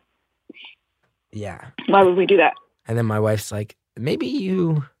argument, or why would we do that? And then my wife's like, maybe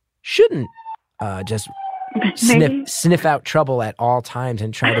you shouldn't just sniff out trouble at all times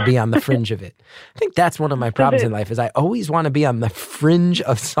and try to be on the fringe of it. I think that's one of my problems in life is I always want to be on the fringe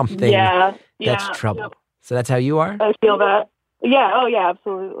of something that's trouble. Yep. So that's how you are? I feel that. Yeah. Oh, yeah,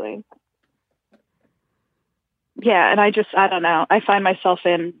 absolutely. Yeah, and I don't know. I find myself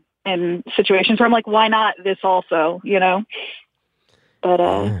in situations where I'm like, why not this also, But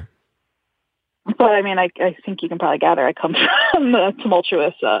I mean, I think you can probably gather I come from a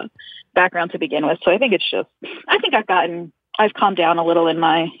tumultuous background to begin with. So I think I've calmed down a little in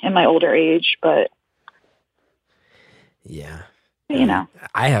my older age, but yeah,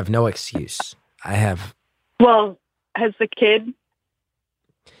 I have no excuse. Well, has the kid?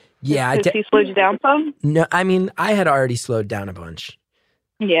 Yeah. Has he slowed you down some? No, I mean, I had already slowed down a bunch.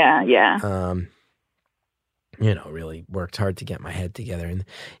 Yeah. Really worked hard to get my head together. And,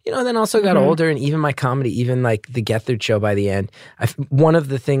 then also got older, and even my comedy, even like the Gethard show by the end, one of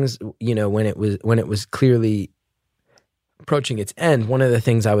the things, when it was clearly approaching its end, one of the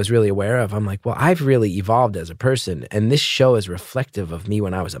things I was really aware of, I'm like, well, I've really evolved as a person, and this show is reflective of me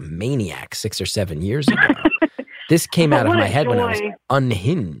when I was a maniac 6 or 7 years ago. This came out of my head when I was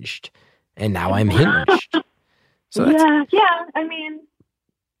unhinged, and now I'm hinged. So I mean,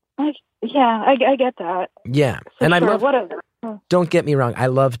 I get that. Yeah, For and sure, I love. whatever. Don't get me wrong. I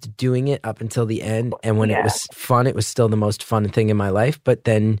loved doing it up until the end, and when it was fun, it was still the most fun thing in my life. But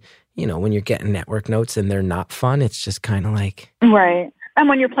then, when you're getting network notes and they're not fun, it's just kind of like right. And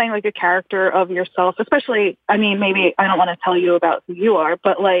when you're playing like a character of yourself, especially, I mean, maybe I don't want to tell you about who you are,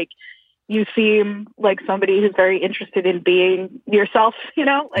 but like you seem like somebody who's very interested in being yourself,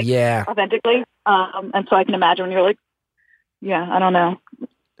 authentically. And so I can imagine when you're like, I don't know.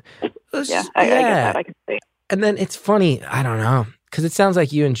 I get that. I can see. And then it's funny, I don't know, because it sounds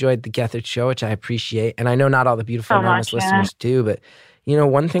like you enjoyed the Gethard show, which I appreciate. And I know not all the beautiful anonymous listeners do, but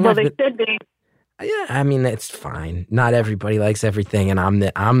one thing they should be. Yeah, I mean, it's fine. Not everybody likes everything, and I'm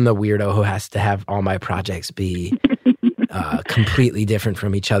the weirdo who has to have all my projects be completely different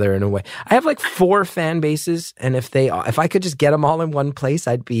from each other in a way. I have like 4 fan bases, and if I could just get them all in one place,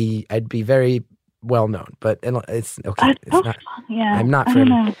 I'd be very well known. But it's okay. It's not. Yeah, I'm not for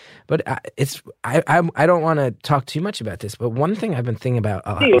him. But I don't want to talk too much about this. But one thing I've been thinking about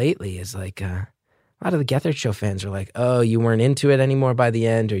a lot lately is like a lot of the Gethard show fans are like, oh, you weren't into it anymore by the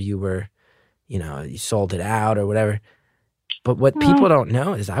end, or you were. You sold it out or whatever. But what people don't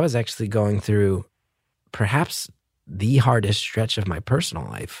know is I was actually going through perhaps the hardest stretch of my personal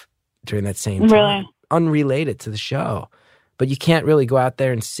life during that same time, unrelated to the show. But you can't really go out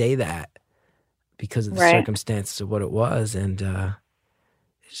there and say that because of the circumstances of what it was. And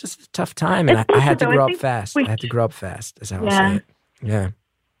it's just a tough time. And I had to grow up fast. I had to grow up fast, is how I'll say it. Yeah.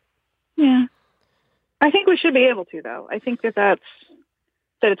 Yeah. I think we should be able to, though. I think that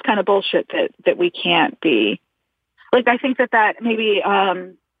it's kind of bullshit that we can't be. Like, I think that maybe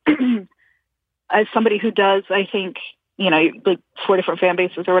as somebody who does, I think, like 4 different fan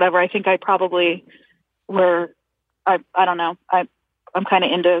bases or whatever, I think I probably I don't know. I'm kind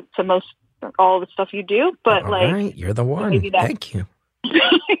of into all the stuff you do, but all like, right, you're the one. Thank you.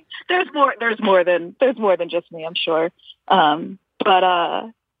 There's more than just me, I'm sure. But I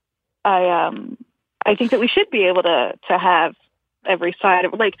think that we should be able to have every side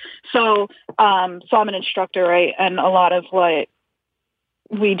of so I'm an instructor, right? And a lot of what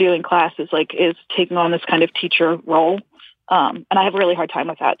we do in classes is taking on this kind of teacher role. And I have a really hard time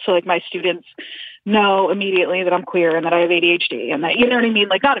with that. So my students know immediately that I'm queer and that I have ADHD and that, you know what I mean?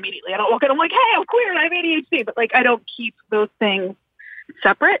 Not immediately. I don't walk in, I'm like, hey, I'm queer and I have ADHD, but I don't keep those things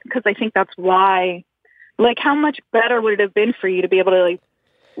separate because I think that's why, how much better would it have been for you to be able to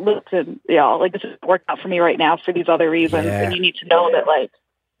listen, this is working out for me right now for these other reasons, and you need to know that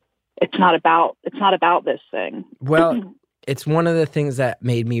it's not about this thing. Well, it's one of the things that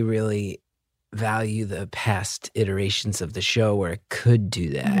made me really value the past iterations of the show where it could do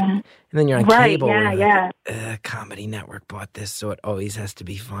that. And then you're on cable where Comedy Network bought this, so it always has to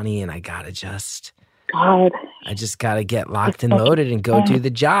be funny, and I just gotta get locked and loaded and go do the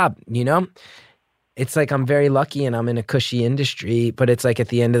job, It's I'm very lucky and I'm in a cushy industry, but it's at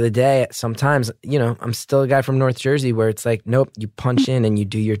the end of the day, sometimes, I'm still a guy from North Jersey where it's nope, you punch in and you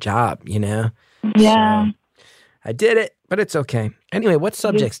do your job, Yeah. So I did it, but it's okay. Anyway, what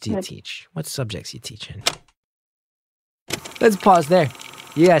subjects do you teach? What subjects you teaching? Let's pause there.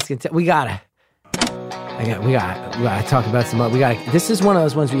 You guys can we gotta talk about this is one of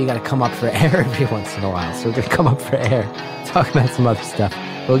those ones where you gotta come up for air every once in a while. So we're gonna come up for air, talk about some other stuff.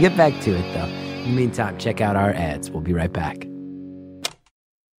 We'll get back to it though. In the meantime, check out our ads. We'll be right back.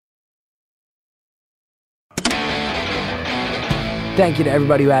 Thank you to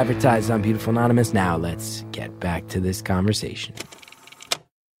everybody who advertised on Beautiful Anonymous. Now let's get back to this conversation.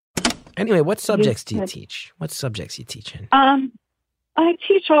 Anyway, what subjects do you teach? What subjects you teaching? I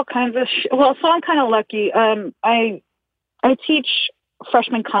teach all kinds of so I'm kind of lucky. I teach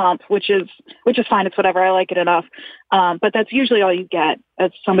freshman comp, which is fine. It's whatever. I like it enough. But that's usually all you get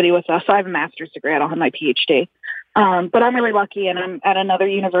as somebody with us. So I have a master's degree. I don't have my PhD. But I'm really lucky, and I'm at another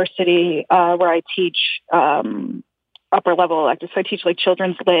university where I teach upper level electives. So I teach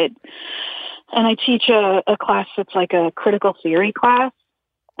children's lit, and I teach a class that's a critical theory class.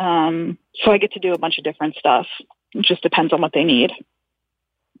 So I get to do a bunch of different stuff. It just depends on what they need.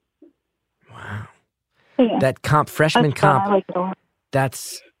 Wow. Yeah. That freshman comp. I like it a lot.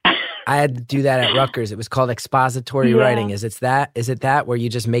 I had to do that at Rutgers. It was called expository writing. Is it that where you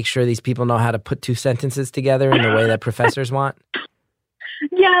just make sure these people know how to put 2 sentences together in the way that professors want?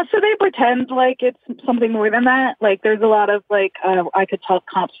 Yeah, so they pretend like it's something more than that. Like, there's a lot of, like, I could talk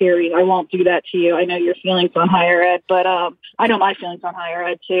comp theory. I won't do that to you. I know your feelings on higher ed, but I know my feelings on higher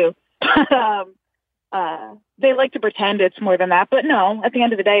ed, too. But they like to pretend it's more than that. But no, at the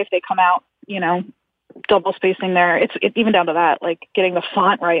end of the day, if they come out, double spacing there, it's even down to that, like getting the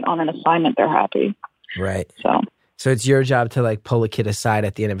font right on an assignment, they're happy. Right. So it's your job to, like, pull a kid aside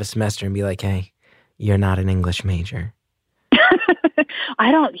at the end of a semester and be like, hey, you're not an English major.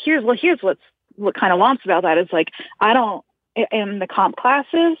 Here's what kind of wants about that is, like, in the comp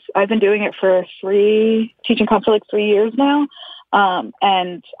classes, I've been doing it for teaching comp for like 3 years now.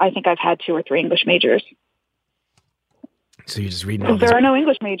 And I think I've had 2 or 3 English majors. So you're just reading all there are no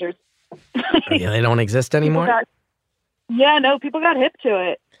English majors. Yeah, they don't exist anymore? People got hip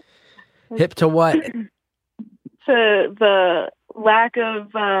to it. Hip to what? To the lack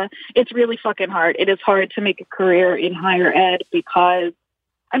of, it's really fucking hard. It is hard to make a career in higher ed because,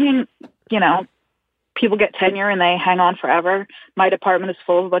 people get tenure and they hang on forever. My department is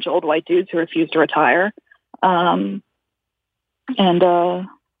full of a bunch of old white dudes who refuse to retire. And so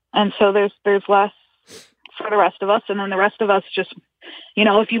there's less for the rest of us. And then the rest of us just,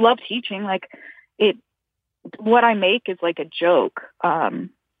 if you love teaching, like what I make is like a joke.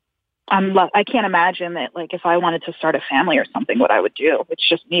 I can't imagine that, like, if I wanted to start a family or something, what I would do. It's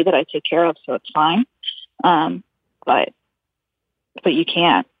just me that I take care of, so it's fine. But you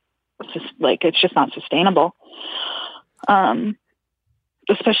can't. It's just like, it's just not sustainable.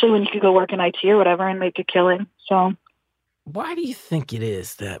 Especially when you could go work in IT or whatever and make a killing. So why do you think it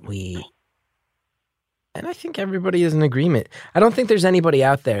is that and I think everybody is in agreement. I don't think there's anybody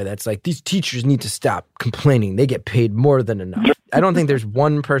out there that's like, these teachers need to stop complaining. They get paid more than enough. I don't think there's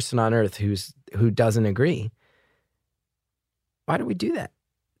one person on earth who doesn't agree. Why do we do that?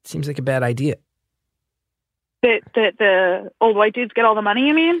 It seems like a bad idea. That the old white dudes get all the money,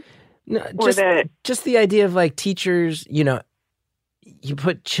 you mean? No, just the idea of, like, teachers, you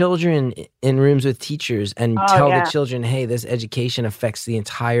put children in rooms with teachers and tell the children, hey, this education affects the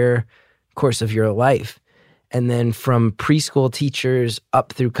entire course of your life. And then from preschool teachers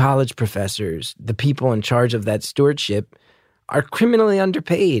up through college professors, the people in charge of that stewardship are criminally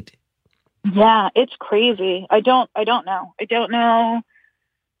underpaid. Yeah, it's crazy. I don't know. I don't know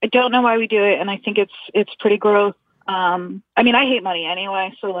why we do it, and I think it's pretty gross. I hate money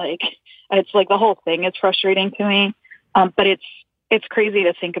anyway, so, like, it's like the whole thing is frustrating to me. But it's crazy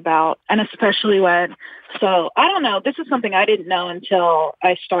to think about, and especially so I don't know. This is something I didn't know until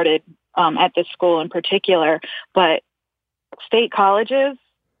I started at this school in particular, but state colleges,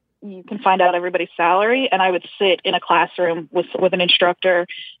 you can find out everybody's salary, and I would sit in a classroom with an instructor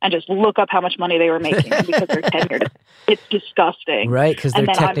and just look up how much money they were making because they're tenured. It's disgusting. Right, because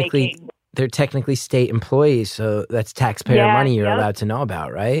they're technically state employees, so that's taxpayer money you're allowed to know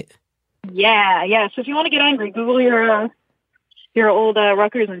about, right? Yeah. So if you want to get angry, Google your old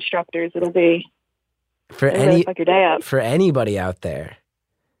Rutgers instructors. It'll really fuck your day up. For anybody out there,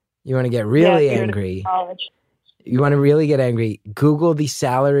 you want to get really angry. You want to really get angry, Google the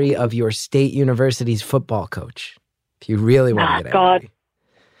salary of your state university's football coach. If you really want to get angry.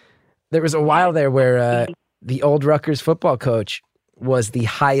 There was a while there where the old Rutgers football coach was the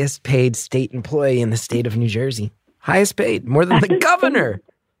highest paid state employee in the state of New Jersey. Highest paid, more than the governor.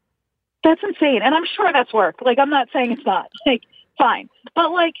 That's insane. And I'm sure that's worked. Like, I'm not saying it's not. Like, fine.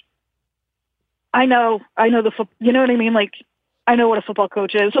 But, like, I know you know what I mean? Like, I know what a football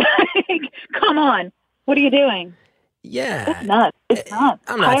coach is. Like, come on. What are you doing? Yeah. It's nuts. It's nuts.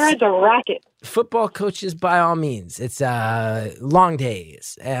 Higher ed's a racket. Football coaches, by all means, it's long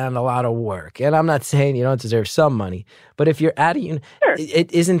days and a lot of work. And I'm not saying you don't deserve some money, but if you're at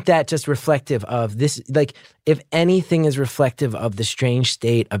it isn't that just reflective of this? Like, if anything is reflective of the strange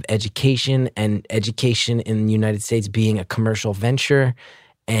state of education and education in the United States being a commercial venture,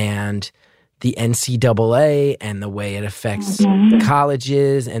 and the NCAA and the way it affects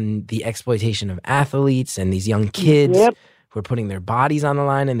colleges and the exploitation of athletes and these young kids who are putting their bodies on the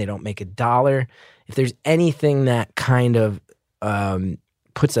line and they don't make $1. If there's anything that kind of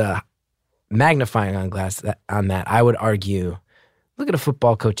puts a magnifying glass on that, I would argue, look at a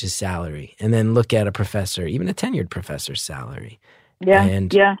football coach's salary and then look at a professor, even a tenured professor's salary.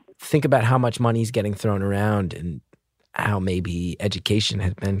 And think about how much money is getting thrown around and how maybe education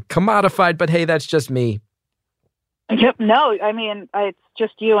has been commodified, but hey, that's just me. Yep. No, I mean, it's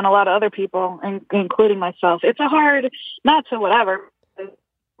just you and a lot of other people, including myself. It's a hard, not to whatever. I'm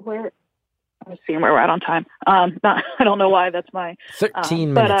seeing where we're at on time. I don't know why. That's my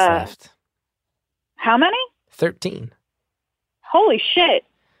 13 minutes left. How many? 13. Holy shit!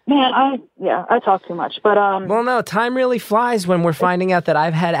 Man, I talk too much, but Well, no, time really flies when we're finding out that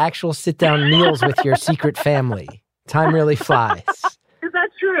I've had actual sit-down meals with your secret family. Time really flies. Is that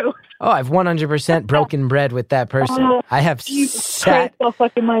true? Oh, I've 100% broken bread with that person. I have sat. So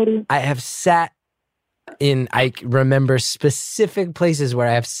fucking mighty. I have sat in. I remember specific places where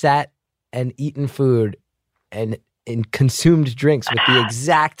I have sat and eaten food and consumed drinks with the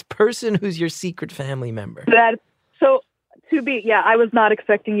exact person who's your secret family member. I was not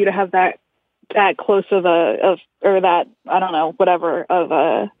expecting you to have that close of a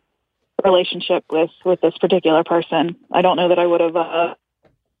relationship with this particular person. I don't know that I would have.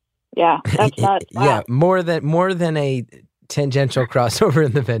 That's not. Wow. Yeah, more than a tangential crossover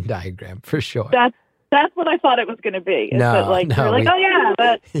in the Venn diagram for sure. That's what I thought it was going to be.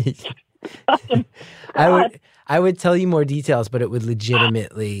 I would tell you more details, but it would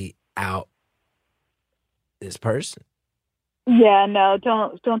legitimately out this person. Yeah, no,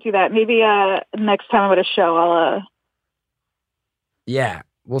 don't do that. Maybe next time I'm at a show, I'll. Yeah,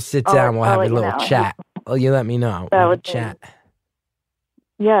 we'll sit down. We'll have a little chat. Oh, you let me know. That would chat.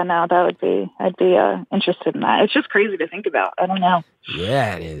 Yeah, no, I'd be interested in that. It's just crazy to think about. I don't know.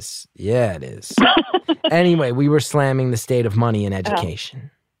 Yeah, it is. Anyway, we were slamming the state of money in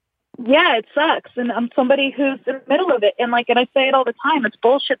education. Yeah, it sucks. And I'm somebody who's in the middle of it. And I say it all the time, it's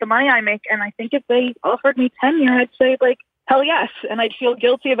bullshit, the money I make. And I think if they offered me tenure, I'd say hell yes. And I'd feel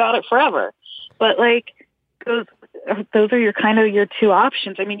guilty about it forever. But those are your two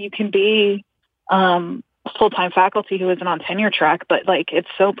options. I mean, you can be, full-time faculty who isn't on tenure track, but it's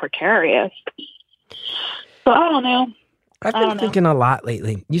so precarious. So I don't know. I've been thinking a lot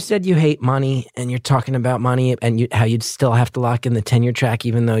lately. You said you hate money, and you're talking about money and how you'd still have to lock in the tenure track,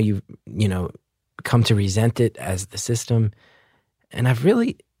 even though you come to resent it as the system. And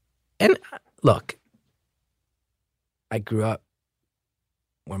look, I grew up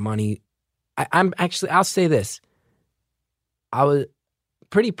where money. I'll say this. I was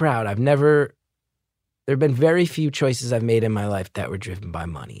pretty proud. There have been very few choices I've made in my life that were driven by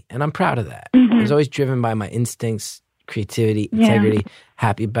money. And I'm proud of that. Mm-hmm. I was always driven by my instincts, creativity, integrity,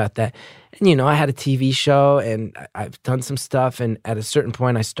 happy about that. And, I had a TV show and I've done some stuff. And at a certain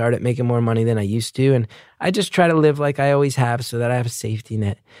point, I started making more money than I used to. And I just try to live like I always have so that I have a safety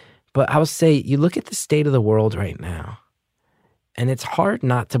net. But I will say, you look at the state of the world right now, and it's hard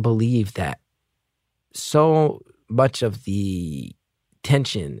not to believe that so much of the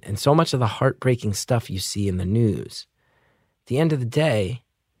tension and so much of the heartbreaking stuff you see in the news, at the end of the day,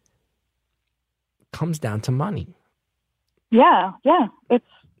 comes down to money. Yeah. It's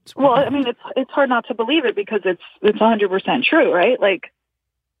hard not to believe it because it's 100% true, right?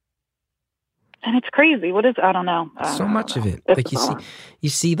 And it's crazy. I don't know. So much of it. You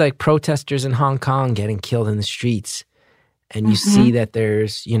see protesters in Hong Kong getting killed in the streets, and you see that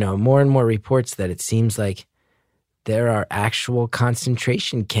there's, more and more reports that it seems like there are actual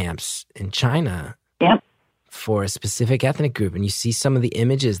concentration camps in China for a specific ethnic group. And you see some of the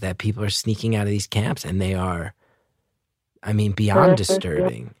images that people are sneaking out of these camps, and they are, beyond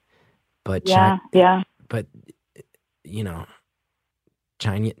disturbing. But China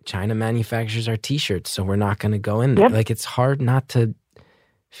manufactures our T-shirts, so we're not going to go in there. It's hard not to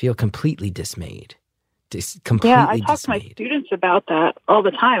feel completely dismayed. I talk to my students about that all the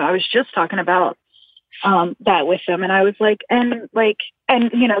time. I was just talking about that with them, and I was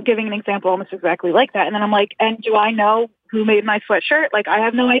giving an example almost exactly like that. And then I'm like, and do I know who made my sweatshirt? I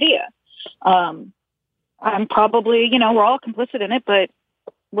have no idea. I'm probably, we're all complicit in it, but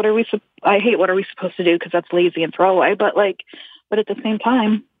what are we supposed to do? Because that's lazy and throwaway. But at the same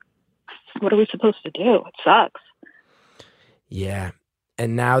time, what are we supposed to do? It sucks. Yeah.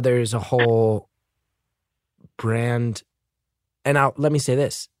 And now there's a whole brand. And let me say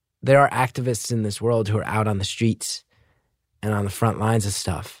this. There are activists in this world who are out on the streets and on the front lines of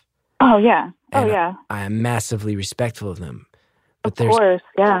stuff. Oh, yeah. I am massively respectful of them. But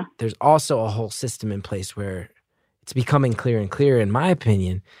there's also a whole system in place where it's becoming clearer and clearer, in my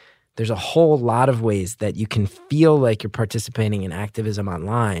opinion. There's a whole lot of ways that you can feel like you're participating in activism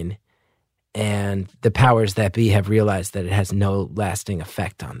online, and the powers that be have realized that it has no lasting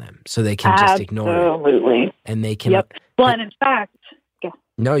effect on them. So they can just ignore it. Absolutely. And they can... Yep. Well, and in fact...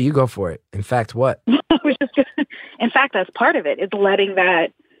 No, you go for it. In fact, what? In fact, that's part of it, is letting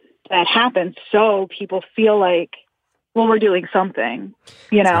that happen so people feel like, well, we're doing something,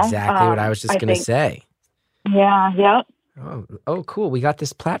 That's exactly what I was just going to say. Yeah, yep. Oh, cool. We got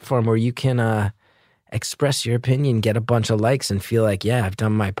this platform where you can express your opinion, get a bunch of likes, and feel like, yeah, I've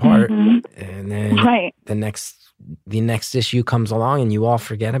done my part. Mm-hmm. And then the next issue comes along and you all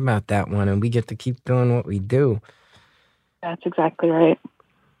forget about that one, and we get to keep doing what we do. That's exactly right.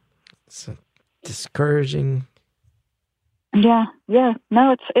 It's discouraging. Yeah.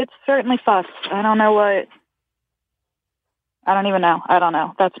 No, it's certainly fucked. I don't even know. I don't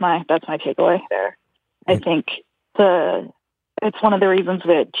know. That's my takeaway there. I think it's one of the reasons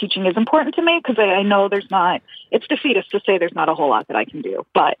that teaching is important to me, because I know it's defeatist to say there's not a whole lot that I can do,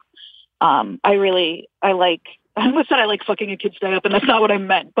 but I almost said I like fucking a kid's day up, and that's not what I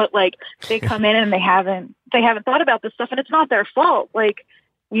meant, but like they come in and they haven't thought about this stuff, and it's not their fault. Like,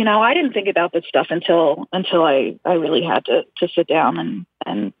 you know, I didn't think about this stuff until I really had to sit down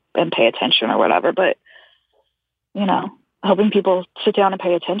and pay attention or whatever. But, you know, helping people sit down and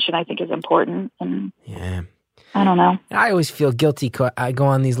pay attention, I think, is important. And yeah, I don't know. I always feel guilty. I go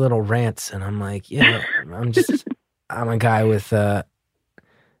on these little rants, and I'm like, yeah, I'm a guy with a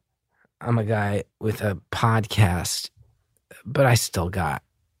podcast, but I still got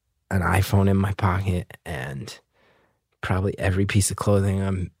an iPhone in my pocket, and probably every piece of clothing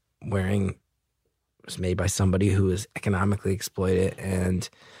I'm wearing was made by somebody who is economically exploited, and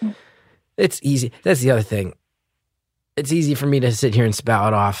it's easy. That's the other thing. It's easy for me to sit here and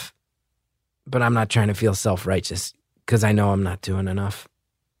spout it off, but I'm not trying to feel self-righteous because I know I'm not doing enough.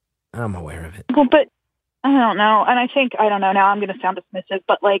 I'm aware of it. Well, but I don't know. And I don't know. Now I'm going to sound dismissive,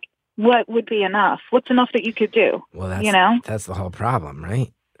 but like, what would be enough? What's enough that you could do? Well, that's the whole problem,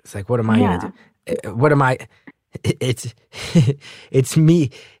 right? It's like, what am I going to do? What am I? It's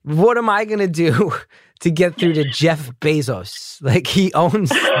me. What am I going to do to get through to Jeff Bezos? Like, he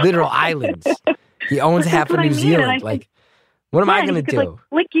owns literal islands. He owns half of New Zealand. Like, what am I going to do? Like,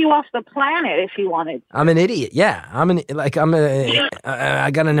 flick you off the planet if he wanted. I'm an idiot. Yeah,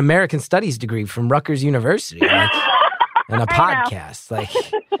 I got an American Studies degree from Rutgers University, like, and a podcast. Like,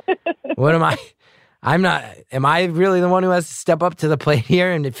 what am I? I'm not. Am I really the one who has to step up to the plate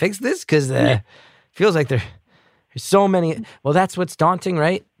here and fix this? Because it feels like there's so many. Well, that's what's daunting,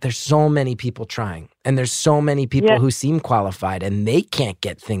 right? There's so many people trying, and there's so many people who seem qualified, and they can't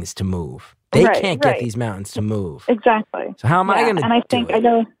get things to move. They can't get these mountains to move. Exactly. So how am I going to? And I think I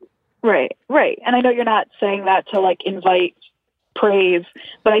know. Right. And I know you're not saying that to like invite praise,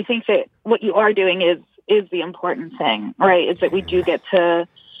 but I think that what you are doing is the important thing, right? Is that we do get to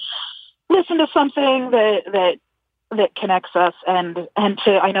listen to something that connects us, and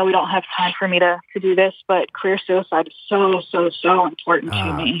to, I know we don't have time for me to do this, but career suicide is so important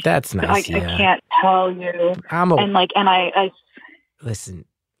to me. That's nice. I can't tell you. I listen.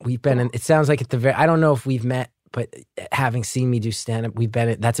 We've been in, it sounds like at the very, I don't know if we've met, but having seen me do stand-up, we've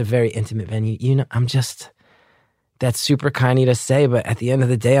been that's a very intimate venue. You know, that's super kind of you to say, but at the end of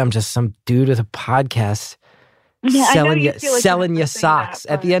the day, I'm just some dude with a podcast selling you socks.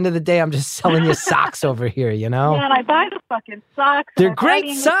 At the end of the day, I'm just selling you socks over here, you know? Yeah, and I buy the fucking socks. They're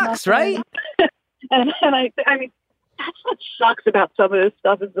great socks, right? and I mean, that's what sucks about some of this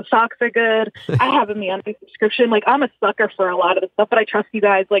stuff is the socks are good. I have a MeUndies subscription. Like, I'm a sucker for a lot of the stuff, but I trust you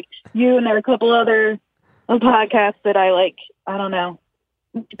guys. Like you, and there are a couple other podcasts that I like. I don't know.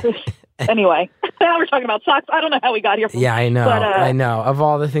 Anyway, now we're talking about socks. I don't know how we got here. Yeah, I know. But, I know. Of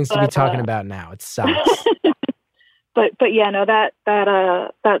all the things to be talking about now, it's socks. But yeah, no, that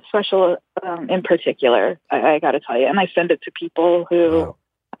special in particular, I got to tell you, and I send it to people who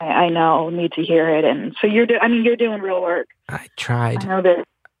I know need to hear it, and so you're doing real work. I tried. I know that.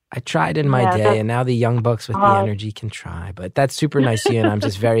 I tried in my day, and now the young bucks with the energy can try. But that's super nice of you, and I'm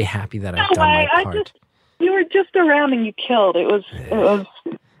just very happy that I've done my part. You were just around and you killed. It was.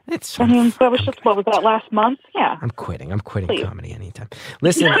 It's. I mean, that was just, what was that, last month? Yeah. I'm quitting comedy anytime.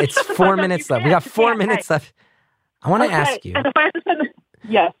 Listen, it's 4 minutes left. We got 4 minutes left. I want to ask you. And if I have to send,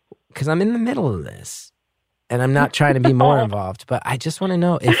 yes. Because I'm in the middle of this, and I'm not trying to be more involved, but I just want to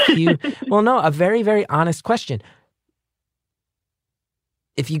know if you. Well, no, a very, very honest question.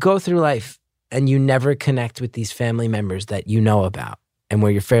 If you go through life and you never connect with these family members that you know about, and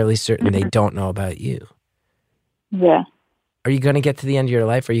where you're fairly certain they don't know about you. Yeah. Are you going to get to the end of your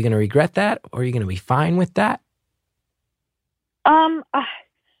life? Are you going to regret that? Or are you going to be fine with that?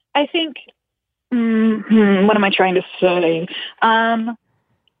 I think, what am I trying to say?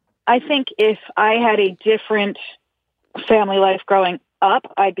 I think if I had a different family life growing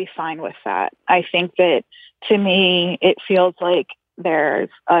up, I'd be fine with that. I think that, to me, it feels like there's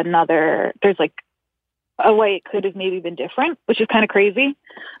like a way it could have maybe been different, which is kind of crazy.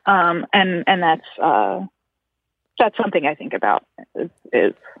 And that's something I think about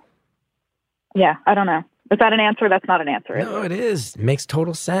is yeah, I don't know. Is that an answer? That's not an answer. No, it is. It makes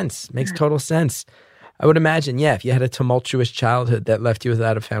total sense. I would imagine, yeah, if you had a tumultuous childhood that left you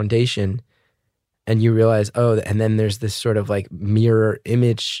without a foundation and you realize, and then there's this sort of like mirror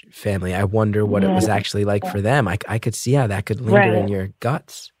image family. I wonder what it was actually like for them. I could see how that could linger in your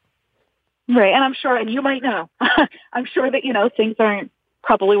guts. Right, and I'm sure, and you might know, I'm sure that, things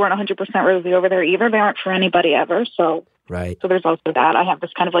probably weren't 100% rosy over there either. They aren't for anybody ever, so. Right. So there's also that. I have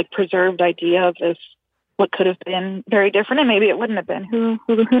this kind of like preserved idea of this, what could have been very different, and maybe it wouldn't have been. Who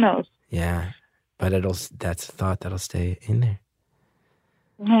knows? Yeah, but that's a thought that'll stay in there.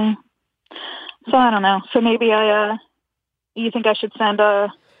 Yeah. So I don't know. So maybe you think I should send the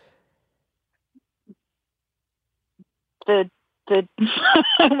I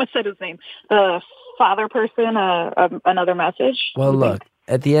almost said his name, the father person, another message? Well, look,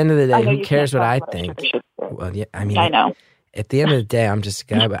 at the end of the day, who cares what I think? Well, yeah, I mean, I know. At the end of the day, I'm just a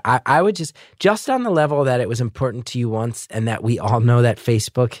guy, but I would just on the level that it was important to you once, and that we all know that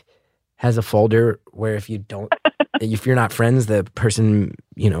Facebook has a folder where if you're not friends, the person,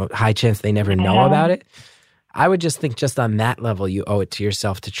 high chance they never know about it. I would just think just on that level, you owe it to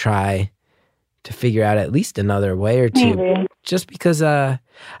yourself to try to figure out at least another way or two. Maybe. Just because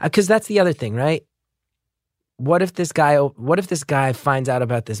that's the other thing, right? What if this guy finds out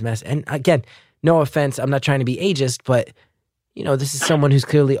about this mess? And again, no offense, I'm not trying to be ageist, but this is someone who's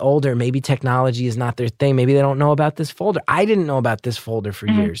clearly older. Maybe technology is not their thing. Maybe they don't know about this folder. I didn't know about this folder for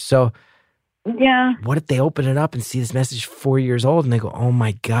years. So yeah, what if they open it up and see this message 4 years old and they go, oh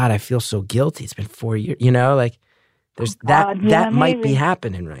my God, I feel so guilty. It's been 4 years. There's that might be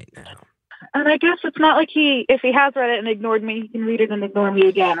happening right now. And I guess it's not like if he has read it and ignored me, he can read it and ignore me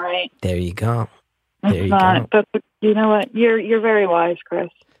again, right? There you go. But you know what? You're very wise, Chris.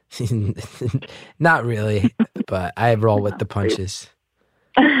 Not really, but I roll with the punches.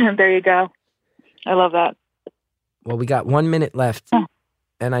 There you go. I love that. Well, we got 1 minute left,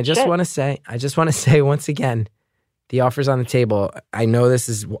 and I just want to say once again, the offer's on the table. I know this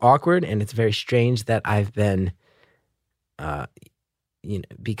is awkward, and it's very strange that I've been,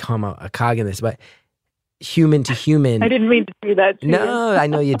 become a cog in this, but human to human. I didn't mean to do that to you. No, I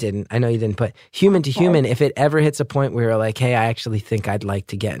know you didn't. But human to human, if it ever hits a point where you're like, hey, I actually think I'd like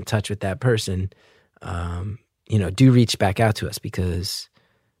to get in touch with that person, do reach back out to us, because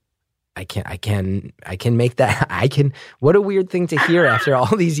I can make that. What a weird thing to hear after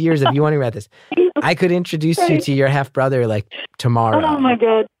all these years of you wondering about this. I could introduce you to your half brother like tomorrow. Oh my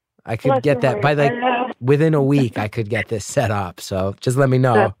God. I could get that by within a week. I could get this set up. So just let me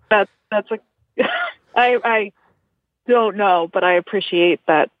know. I don't know, but I appreciate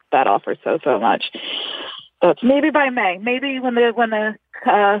that offer so much. That's maybe by May. Maybe when the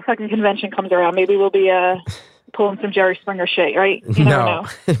fucking convention comes around, maybe we'll be pulling some Jerry Springer shit, right? You never know.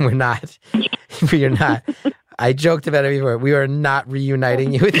 We're not. We're not. I joked about it before. We are not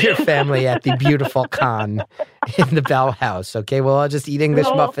reuniting you with your family at the beautiful con in the Bell House. Okay, we'll all just eat English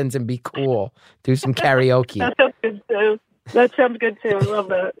muffins and be cool. Do some karaoke. That sounds good too. I love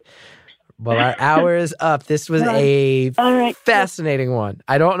that. Well, our hour is up. This was a fascinating one.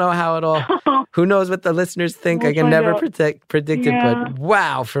 I don't know how who knows what the listeners think. I can never predict it, but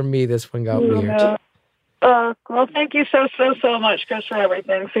wow, for me, this one got weird. Well, thank you so much, Chris, for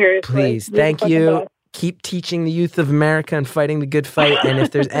everything. Seriously. Please, thank you. Keep teaching the youth of America and fighting the good fight. And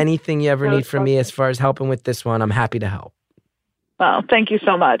if there's anything you ever need from me as far as helping with this one, I'm happy to help. Well, thank you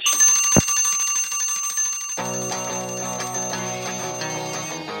so much.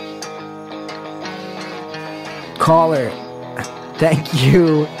 Caller, thank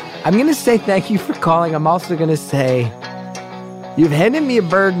you. I'm going to say thank you for calling. I'm also going to say you've handed me a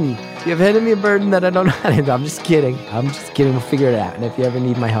burden. You've handed me a burden that I don't know how to do. I'm just kidding. We'll figure it out. And if you ever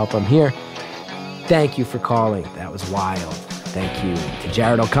need my help, I'm here. Thank you for calling. That was wild. Thank you to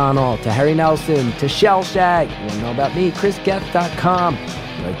Jared O'Connell, to Harry Nelson, to Shell Shag. You want to know about me? ChrisGeth.com.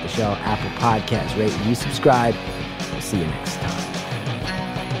 If you like the show, Apple Podcasts, rate and you subscribe. We'll see you next time.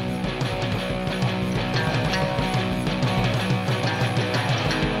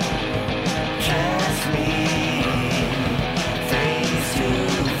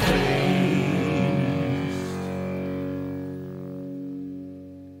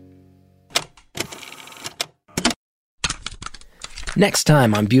 Next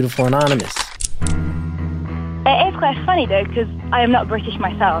time on Beautiful Anonymous. It is quite funny though, because I am not British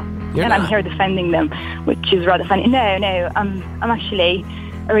myself, I'm here defending them, which is rather funny. No, I'm actually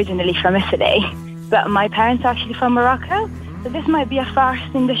originally from Italy, but my parents are actually from Morocco, so this might be a first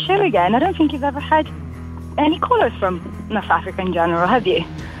in the show again. I don't think you've ever had any callers from North Africa in general, have you?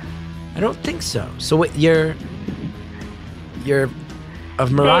 I don't think so. So what, you're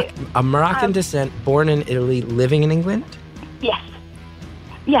of Moroccan descent, born in Italy, living in England?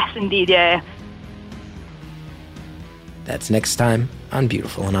 Yes, indeed, yeah. That's next time on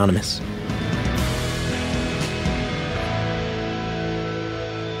Beautiful Anonymous.